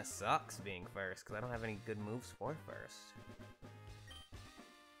kind of sucks being first, because I don't have any good moves for first.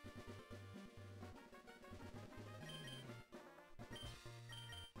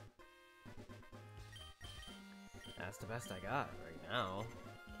 That's the best I got right now.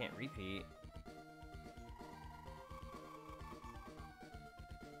 Can't repeat.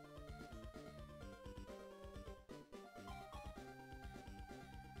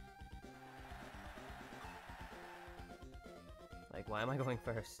 Like, why am I going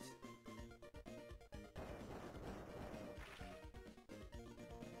first?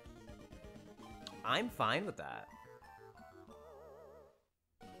 I'm fine with that.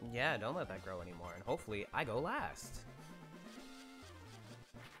 Yeah, don't let that grow anymore, and hopefully I go last.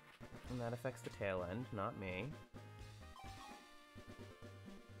 And that affects the tail end, not me.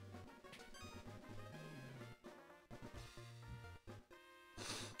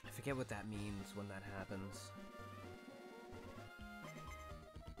 I forget what that means when that happens.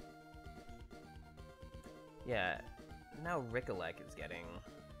 Yeah, now Rickolek is getting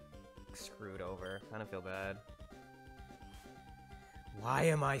screwed over. Kind of feel bad. Why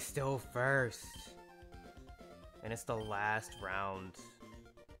am I still first? And it's the last round.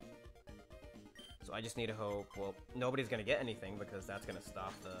 So I just need to hope, well, nobody's gonna get anything because that's gonna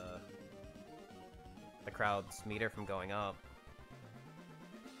stop the crowd's meter from going up.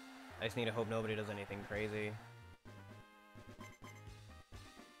 I just need to hope nobody does anything crazy.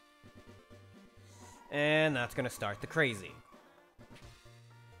 And that's gonna start the crazy.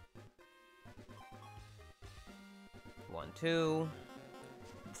 1, 2,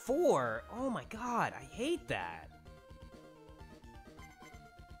 4. Oh my god, I hate that.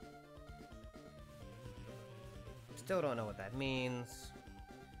 Still don't know what that means.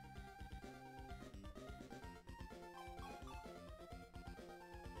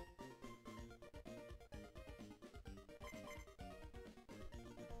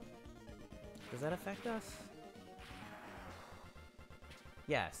 Does that affect us?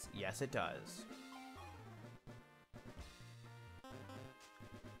 Yes, yes it does.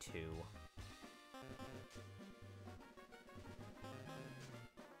 2.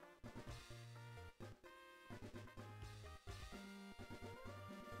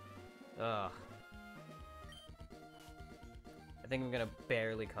 Ugh. I think I'm gonna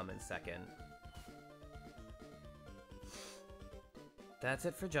barely come in second. That's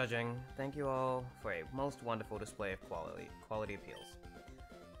it for judging. Thank you all for a most wonderful display of quality appeals.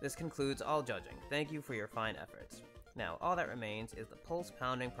 This concludes all judging. Thank you for your fine efforts. Now, all that remains is the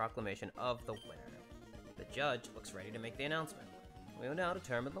pulse-pounding proclamation of the winner. The judge looks ready to make the announcement. We will now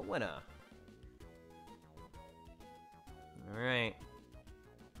determine the winner. Alright.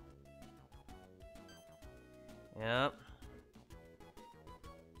 Yep.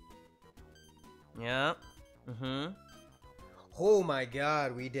 Yep. Oh my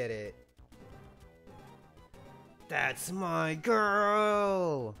god, we did it. That's my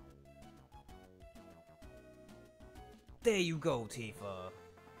girl! There you go, Tifa.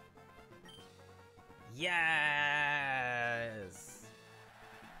 Yes!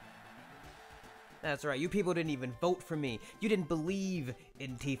 That's right, you people didn't even vote for me. You didn't believe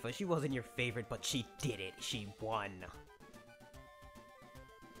in Tifa. She wasn't your favorite, but she did it. She won.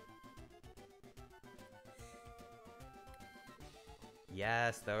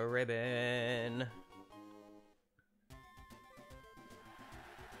 Yes, the ribbon.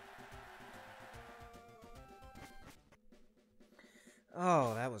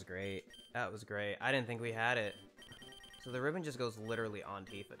 Oh, that was great. That was great. I didn't think we had it. So the ribbon just goes literally on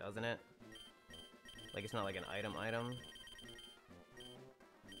Tifa, doesn't it? Like, it's not like an item.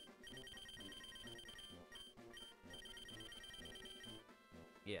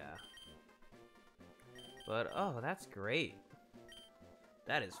 Yeah. But, oh, that's great.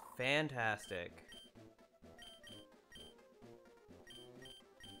 That is fantastic.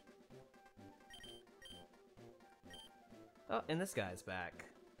 Oh, and this guy's back.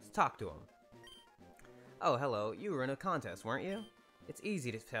 Let's talk to him. Oh, hello. You were in a contest, weren't you? It's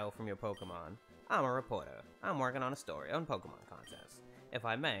easy to tell from your Pokemon. I'm a reporter. I'm working on a story on Pokemon contests. If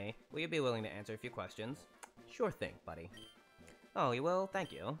I may, will you be willing to answer a few questions? Sure thing, buddy. Oh, you will?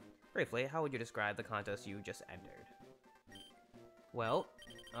 Thank you. Briefly, how would you describe the contest you just entered? Well,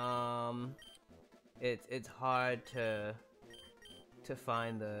 it's hard to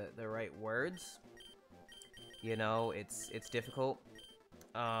find the right words. You know, it's difficult.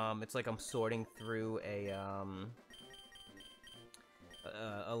 It's like I'm sorting through a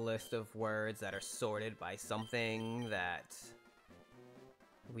list of words that are sorted by something that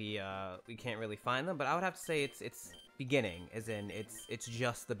we can't really find them. But I would have to say it's beginning, as in it's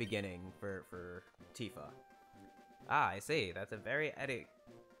just the beginning for Tifa. Ah, I see. That's a very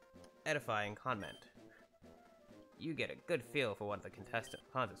edifying comment. You get a good feel for what the contest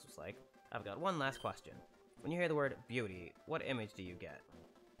was like. I've got one last question. When you hear the word beauty, what image do you get?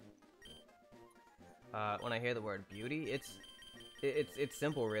 When I hear the word beauty, it's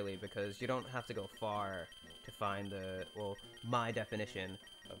simple really, because you don't have to go far to find my definition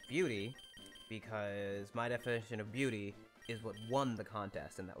of beauty, because my definition of beauty is what won the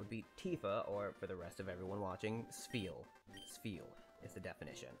contest, and that would be Tifa, or for the rest of everyone watching, Spheal. Spheal is the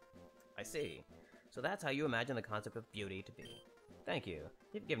definition. I see. So that's how you imagine the concept of beauty to be. Thank you.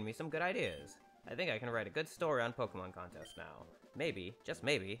 You've given me some good ideas. I think I can write a good story on Pokemon contests now. Maybe, just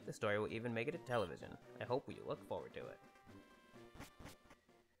maybe, the story will even make it to television. I hope you look forward to it.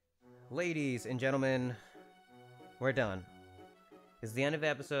 Ladies and gentlemen, we're done. This is the end of the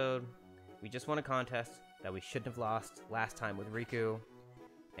episode. We just won a contest that we shouldn't have lost last time with Riku,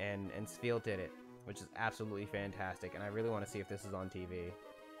 and Spheal did it, which is absolutely fantastic, and I really want to see if this is on TV.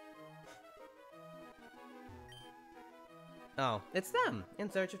 Oh, it's them,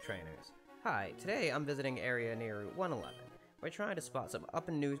 in search of trainers. Hi, today I'm visiting area near Route 111. We're trying to spot some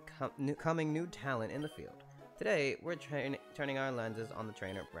coming new talent in the field. Today, we're turning our lenses on the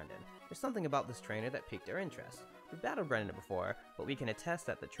trainer, Brendan. There's something about this trainer that piqued our interest. We've battled Brendan before, but we can attest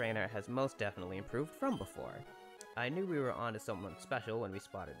that the trainer has most definitely improved from before. I knew we were on to someone special when we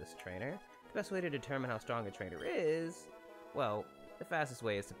spotted this trainer. The best way to determine how strong a trainer is, well, the fastest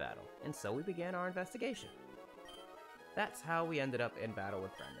way is to battle, and so we began our investigation. That's how we ended up in battle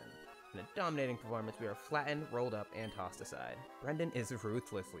with Brendan. In a dominating performance, we were flattened, rolled up, and tossed aside. Brendan is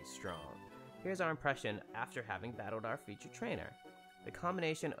ruthlessly strong. Here's our impression after having battled our featured trainer. The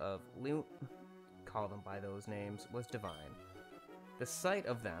combination of call them by those names was divine. The sight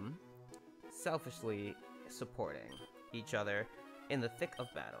of them selfishly supporting each other in the thick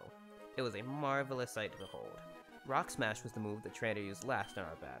of battle. It was a marvelous sight to behold. Rock Smash was the move the trainer used last in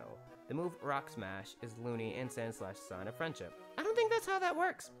our battle. The move Rock Smash is Looney and Sandslash's sign of friendship. I don't think that's how that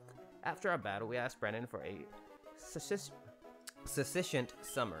works. After our battle, we asked Brendan for a succinct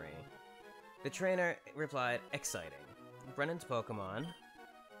summary. The trainer replied, exciting. Brendan's Pokemon,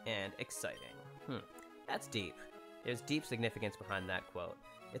 and exciting. That's deep. There's deep significance behind that quote.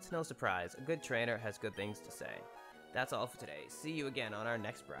 It's no surprise, a good trainer has good things to say. That's all for today. See you again on our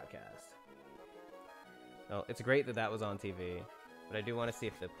next broadcast. Well, it's great that that was on TV, but I do want to see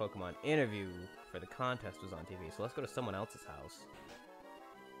if the Pokemon interview for the contest was on TV, so let's go to someone else's house.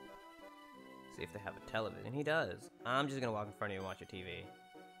 See if they have a television. He does. I'm just gonna walk in front of you and watch your TV.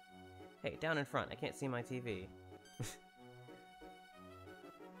 Hey, down in front. I can't see my TV.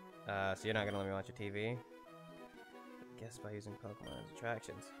 So you're not gonna let me watch your TV? I guess by using Pokemon as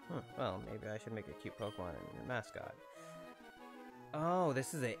attractions. Well, maybe I should make a cute Pokemon and a mascot. Oh,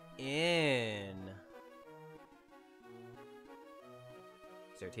 this is an inn.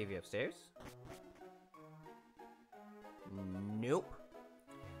 Is there a TV upstairs? Nope.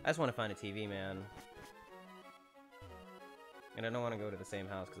 I just want to find a TV, man. And I don't want to go to the same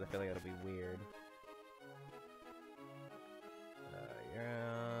house because I feel like it'll be weird.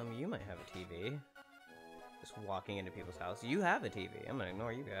 You might have a TV. Just walking into people's house. You have a TV. I'm gonna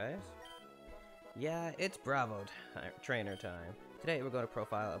ignore you guys. Yeah, it's Bravo trainer time. Today we're going to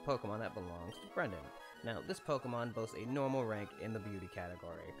profile a Pokemon that belongs to Brendan. Now, this Pokemon boasts a normal rank in the beauty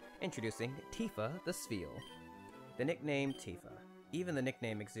category. Introducing Tifa the Spheal. The nickname Tifa. Even the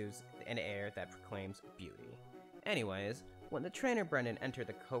nickname exudes an air that proclaims beauty. Anyways, when the trainer Brendan entered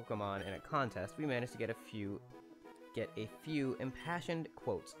the Pokemon in a contest, we managed to get a few impassioned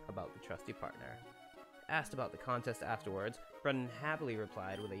quotes about the trusty partner. Asked about the contest afterwards, Brendan happily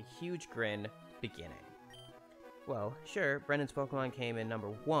replied with a huge grin, beginning. Well, sure, Brendan's Pokemon came in number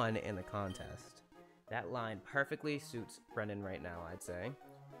 1 in the contest. That line perfectly suits Brendan right now, I'd say.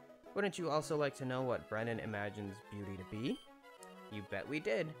 Wouldn't you also like to know what Brendan imagines beauty to be? You bet we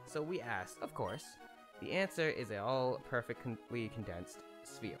did, so we asked, of course. The answer is an all-perfectly condensed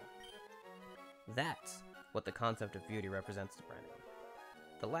Spheal. That's what the concept of beauty represents to Brendan.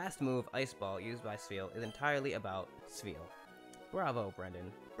 The last move, Ice Ball, used by Spheal, is entirely about Spheal. Bravo,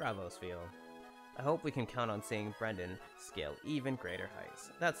 Brendan. Bravo, Spheal. I hope we can count on seeing Brendan scale even greater heights.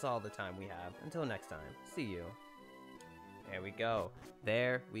 That's all the time we have. Until next time, see you. There we go.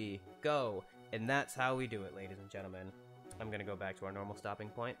 There we go. And that's how we do it, ladies and gentlemen. I'm gonna go back to our normal stopping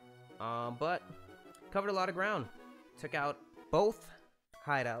point. But covered a lot of ground. Took out both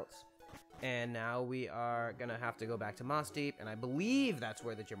hideouts. And now we are gonna have to go back to Moss Deep, and I believe that's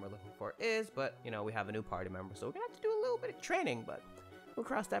where the gym we're looking for is, but, you know, we have a new party member, so we're gonna have to do a little bit of training, but we'll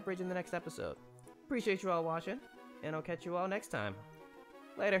cross that bridge in the next episode. Appreciate you all watching, and I'll catch you all next time.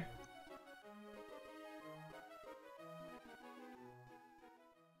 Later.